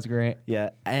 Yeah, That was great. yeah.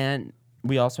 And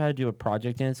we also had to do a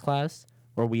project in his class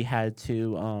where we had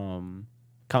to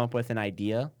come up with an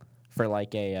idea for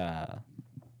like a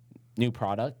new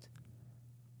product.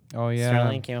 Oh, yeah.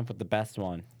 Sterling came up with the best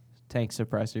one, Tank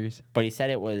suppressors. but he said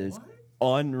it was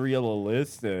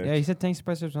unrealistic. Yeah, he said tank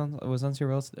suppressors was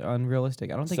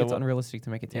unrealistic. I don't think So it's what- unrealistic to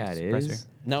make a tank Yeah, it suppressor. is.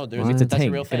 No, there's Well, it's a that's a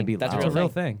tank. real It's gonna thing. be That's a loud. It's real a real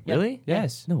thing. thing. Yeah. Really?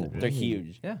 Yes. No. They're way.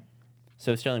 huge. Yeah.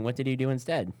 So Sterling, what did you do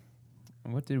instead?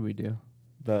 What did we do?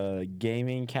 The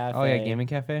gaming cafe. Oh, yeah, gaming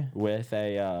cafe. with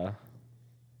I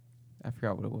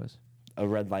forgot what it was. a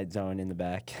red light zone in the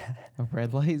back. A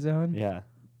red light zone? Yeah,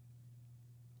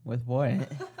 With what?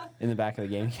 in the back of the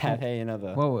gaming cafe. You know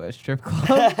the. Whoa, a strip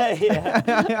club?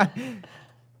 Yeah.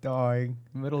 Dog.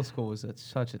 Middle school was at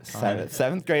such a time.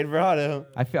 Seventh grade Verado.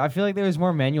 I feel like there was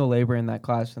more manual labor in that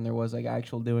class than there was like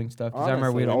actual doing stuff. Because I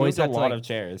remember we'd always a have to lot like, of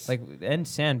chairs. and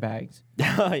sandbags.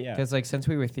 Oh yeah. Because like since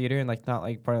we were theater and like not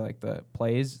like part of like the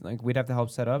plays, like we'd have to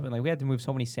help set up and like we had to move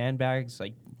so many sandbags,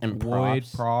 like And wood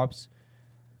props. props.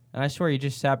 And I swear you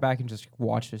just sat back and just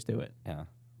watched us do it. Yeah.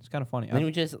 It's kind of funny. And then he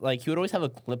would just like he would always have a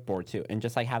clipboard too, and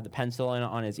just like have the pencil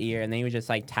on his ear, and then he would just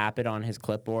like tap it on his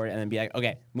clipboard, and then be like,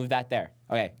 okay, move that there.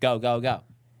 Okay, go,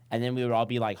 and then we would all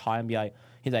be like hot and be like,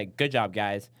 he's like, good job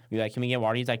guys. We'd be like, can we get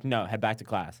water? He's like, no, head back to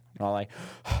class. And all like,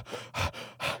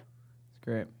 It's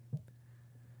great.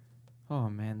 Oh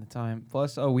man, the time.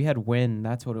 Plus, we had WIN.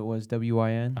 That's what it was.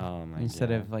 WIN. oh my Instead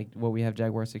God. of like what we have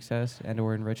Jaguar Success and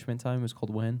or enrichment time, it was called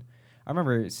WIN. I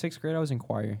remember 6th grade I was in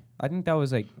choir. I think that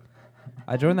was like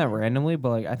I joined that randomly, but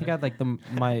like I think I had like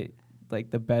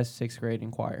the best 6th grade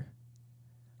in choir.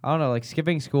 I don't know, like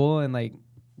skipping school and like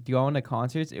going to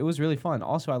concerts. It was really fun.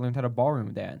 Also, I learned how to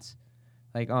ballroom dance.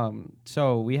 Like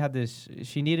so we had this.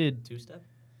 She needed 2-step.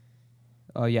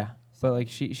 Oh yeah, but like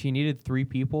she needed 3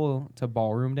 people to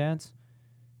ballroom dance,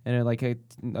 and like a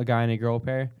guy and a girl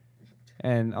pair,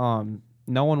 and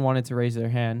no one wanted to raise their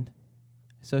hand,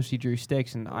 so she drew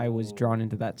sticks, and I was drawn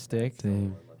into that stick.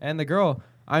 Dang. And the girl,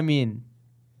 I mean,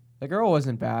 the girl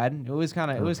wasn't bad. It was kind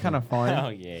of fun. Oh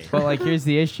yeah. But like here's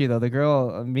the issue though. The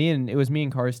girl, it was me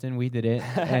and Karsten. We did it,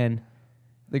 and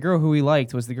the girl who we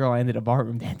liked was the girl I ended up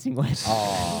ballroom dancing with.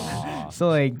 Oh. So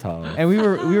like. Tough. And we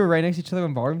were right next to each other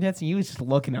when ballroom dancing. He was just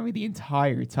looking at me the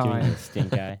entire Doing time. the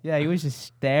stink eye. Yeah, he was just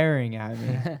staring at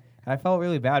me. I felt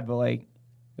really bad, but like,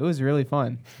 it was really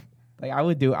fun. Like I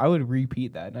would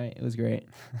repeat that night. It was great.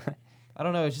 I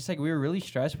don't know. It's just like we were really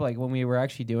stressed, but like when we were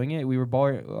actually doing it, we were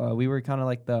kind of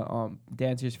like the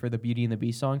dancers for the Beauty and the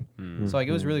Beast song. Mm. So like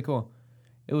it was really cool.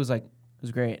 It was great. It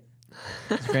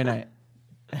was a great night.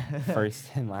 First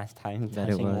and last time That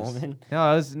it touching a was. woman.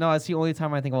 No, it's the only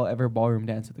time I think I'll ever ballroom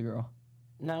dance with a girl.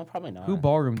 No, probably not. Who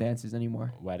ballroom dances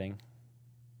anymore? Wedding.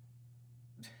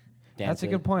 That's a Dances.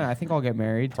 good point. I think I'll get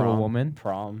married to a Prom. woman.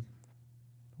 Prom.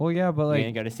 Well, yeah, but You're like,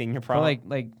 gonna go to senior but prom.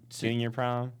 like, Junior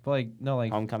prom. but like, no,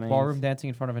 like Homecoming. ballroom dancing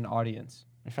in front of an audience.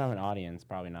 In front of an audience,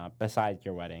 probably not. Besides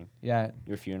your wedding, Yeah,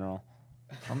 your funeral.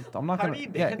 I'm not How gonna. do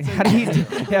you Yeah, dance how do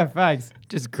you? Yeah, facts.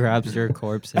 Just grabs your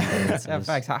corpse and dances. Yeah,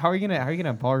 facts. How are you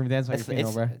gonna ballroom dance at your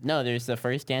funeral, bro? No, there's the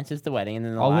first dance is the wedding, and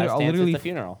then the I'll last dance is literally the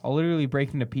funeral. I'll literally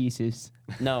break into pieces.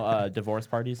 No, divorce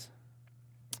parties.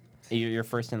 Your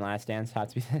first and last dance have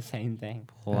to be the same thing.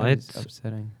 That is What?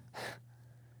 upsetting.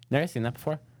 Never seen that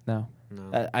before. No,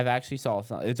 No. I've actually saw.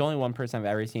 It's only one person I've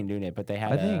ever seen doing it, but they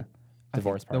had I a think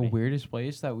divorce the party. weirdest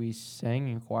place that we sang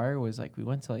in choir was like we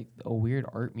went to like a weird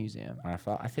art museum. I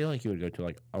feel like you would go to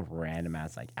like a random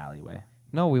ass like alleyway.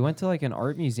 No, we went to like an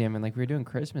art museum and like we were doing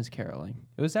Christmas caroling.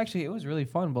 It was really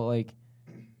fun, but like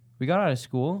we got out of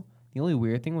school. The only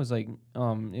weird thing was like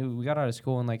we got out of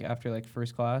school and like after like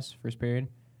first period.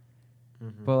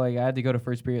 Mhm. But like I had to go to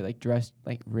first period like dressed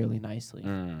like really nicely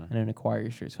Mm. and in a choir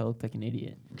shirt, so I looked like an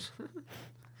idiot.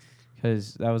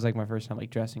 Because that was like my first time like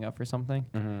dressing up for something.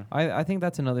 Mm-hmm. I think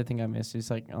that's another thing I miss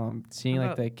is like seeing How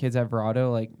like the kids at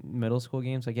Verado like middle school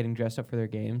games like getting dressed up for their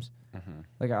games. Mm-hmm.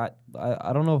 Like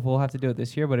I don't know if we'll have to do it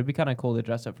this year, but it'd be kind of cool to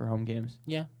dress up for home games.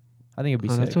 Yeah. I think it'd be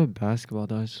Oh, sick. that's what basketball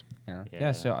does.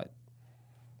 Yeah, so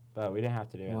But we didn't have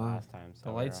to do it Wow. last time. So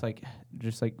the we're- lights like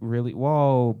just like really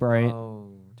whoa bright.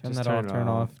 Oh, Turn just that off, it turn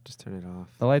off. Just turn it off.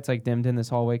 The lights like dimmed in this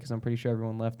hallway because I'm pretty sure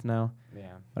everyone left now.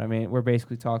 Yeah. But I mean, we're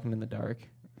basically talking in the dark.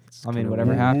 It's I mean, kinda whatever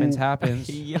weird. happens, happens.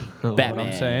 Yeah. Batman.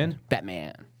 I'm saying.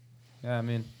 Batman. Yeah,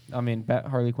 I mean,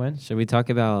 Harley Quinn. Should we talk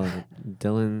about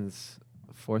Dylan's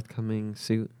forthcoming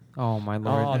suit? Oh my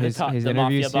lord, Oh, his the interview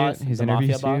mafia suit. boss. His the interview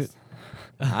mafia suit. boss.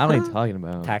 I don't know what you're talking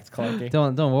about. Tax collector.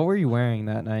 Dylan, what were you wearing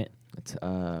that night? It's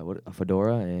what a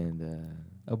fedora and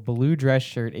A blue dress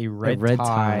shirt, a red, red tie,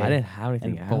 tie. I didn't have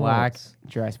anything and else. black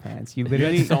dress pants. You You had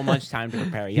literally, so much time to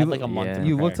prepare. You had like a month. yeah. To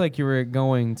you prepare. looked like you were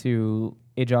going to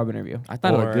a job interview. I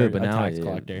thought it Or looked good, but a now tax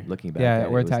collector. looking back, Yeah, at it,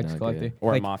 or a it was tax not collector. good.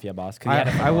 or Like, a mafia boss. 'Cause he had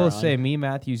a I will fedora on. say, me,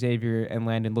 Matthew, Xavier, and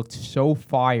Landon looked so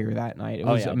fire that night. It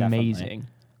Oh, was yeah, definitely. amazing.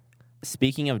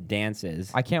 Speaking of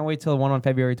dances, I can't wait till the one on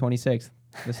February 26th.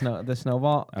 The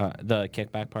snowball. the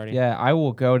kickback party. Yeah, I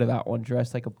will go to that one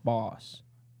dressed like a boss.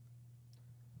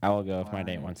 I will go if my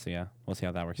date wants to. Yeah, we'll see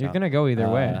how that works You're out. gonna go either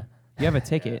way. Uh, You have a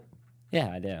ticket. Yeah,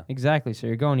 I do. Exactly. So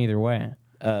you're going either way.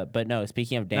 But no,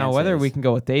 speaking of dances, Now, whether we can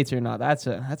go with dates or not, that's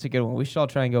a good one. We should all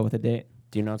try and go with a date.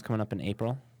 do you know what's coming up in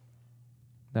April?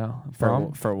 No,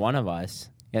 For one of us,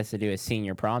 he has to do a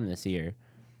senior prom this year.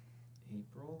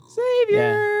 Xavier.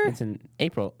 Yeah, it's in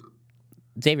April.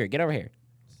 Xavier, get over here.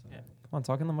 on,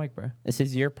 talk in the mic, bro. This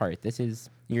is your part. This is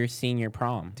your senior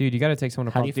prom. Dude, you gotta take someone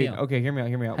to How prom. do you Dude, feel? okay, hear me out.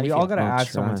 How do We you all feel? gotta I'll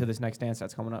ask someone try. to this next dance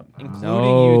that's coming up, including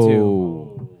No. you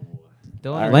two.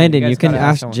 Dylan, and Landon, guys you can gotta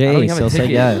ask someone. I don't Jay. even have a He'll say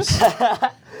ticket.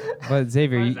 yes. But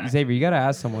Xavier, you gotta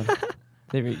ask someone.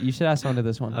 Xavier, you should ask someone to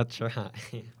this one. I'll try.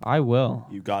 I will.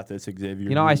 You got this, Xavier.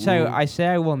 You know, I say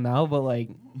I will now, but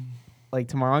like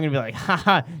tomorrow I'm gonna be like,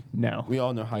 haha, no. We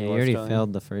all know how Yeah, you you are. already Stellan.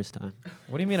 failed the first time.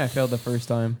 What do you mean I failed the first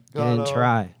time? You didn't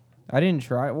try. I didn't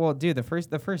try. Well, dude, the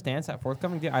first dance at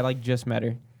forthcoming, dude, I just met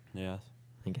her. Yes.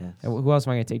 I guess. Who else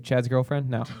am I gonna take? Chad's girlfriend?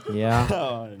 No, Yeah.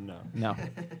 Oh no. no.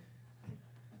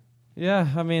 Yeah,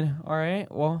 I mean, all right.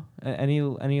 Well, any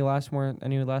last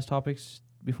topics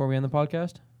before we end the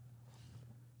podcast?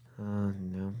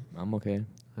 No. I'm okay.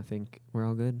 I think we're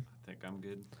all good. I think I'm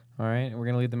good. All right, we're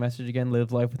gonna leave the message again: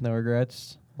 live life with no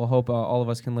regrets. We'll hope all of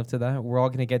us can live to that. We're all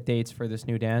gonna get dates for this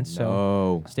new dance, so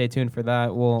No. stay tuned for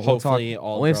that. We'll talk. Hopefully,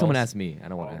 all Only if someone girls. asks me. I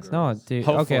don't want to ask. No, dude.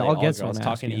 Hopefully Okay, I'll all get girls someone to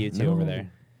talking ask to you two over there.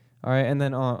 All right, and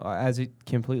then as it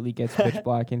completely gets pitch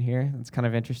black in here, it's kind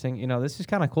of interesting. You know, this is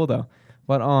kind of cool though.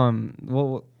 But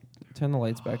we'll turn the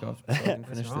lights back off so I can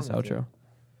finish wrong this with you? outro.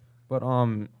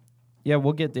 But yeah,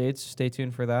 we'll get dates. Stay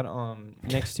tuned for that.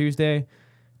 Next Tuesday,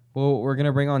 we're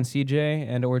gonna bring on CJ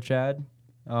and or Chad,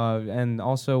 and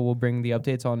also we'll bring the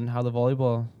updates on how the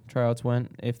volleyball tryouts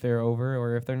went, if they're over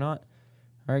or if they're not.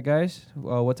 All right, guys.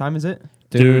 What time is it?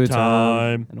 Dude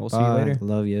time. And we'll see you later.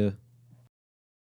 Love you.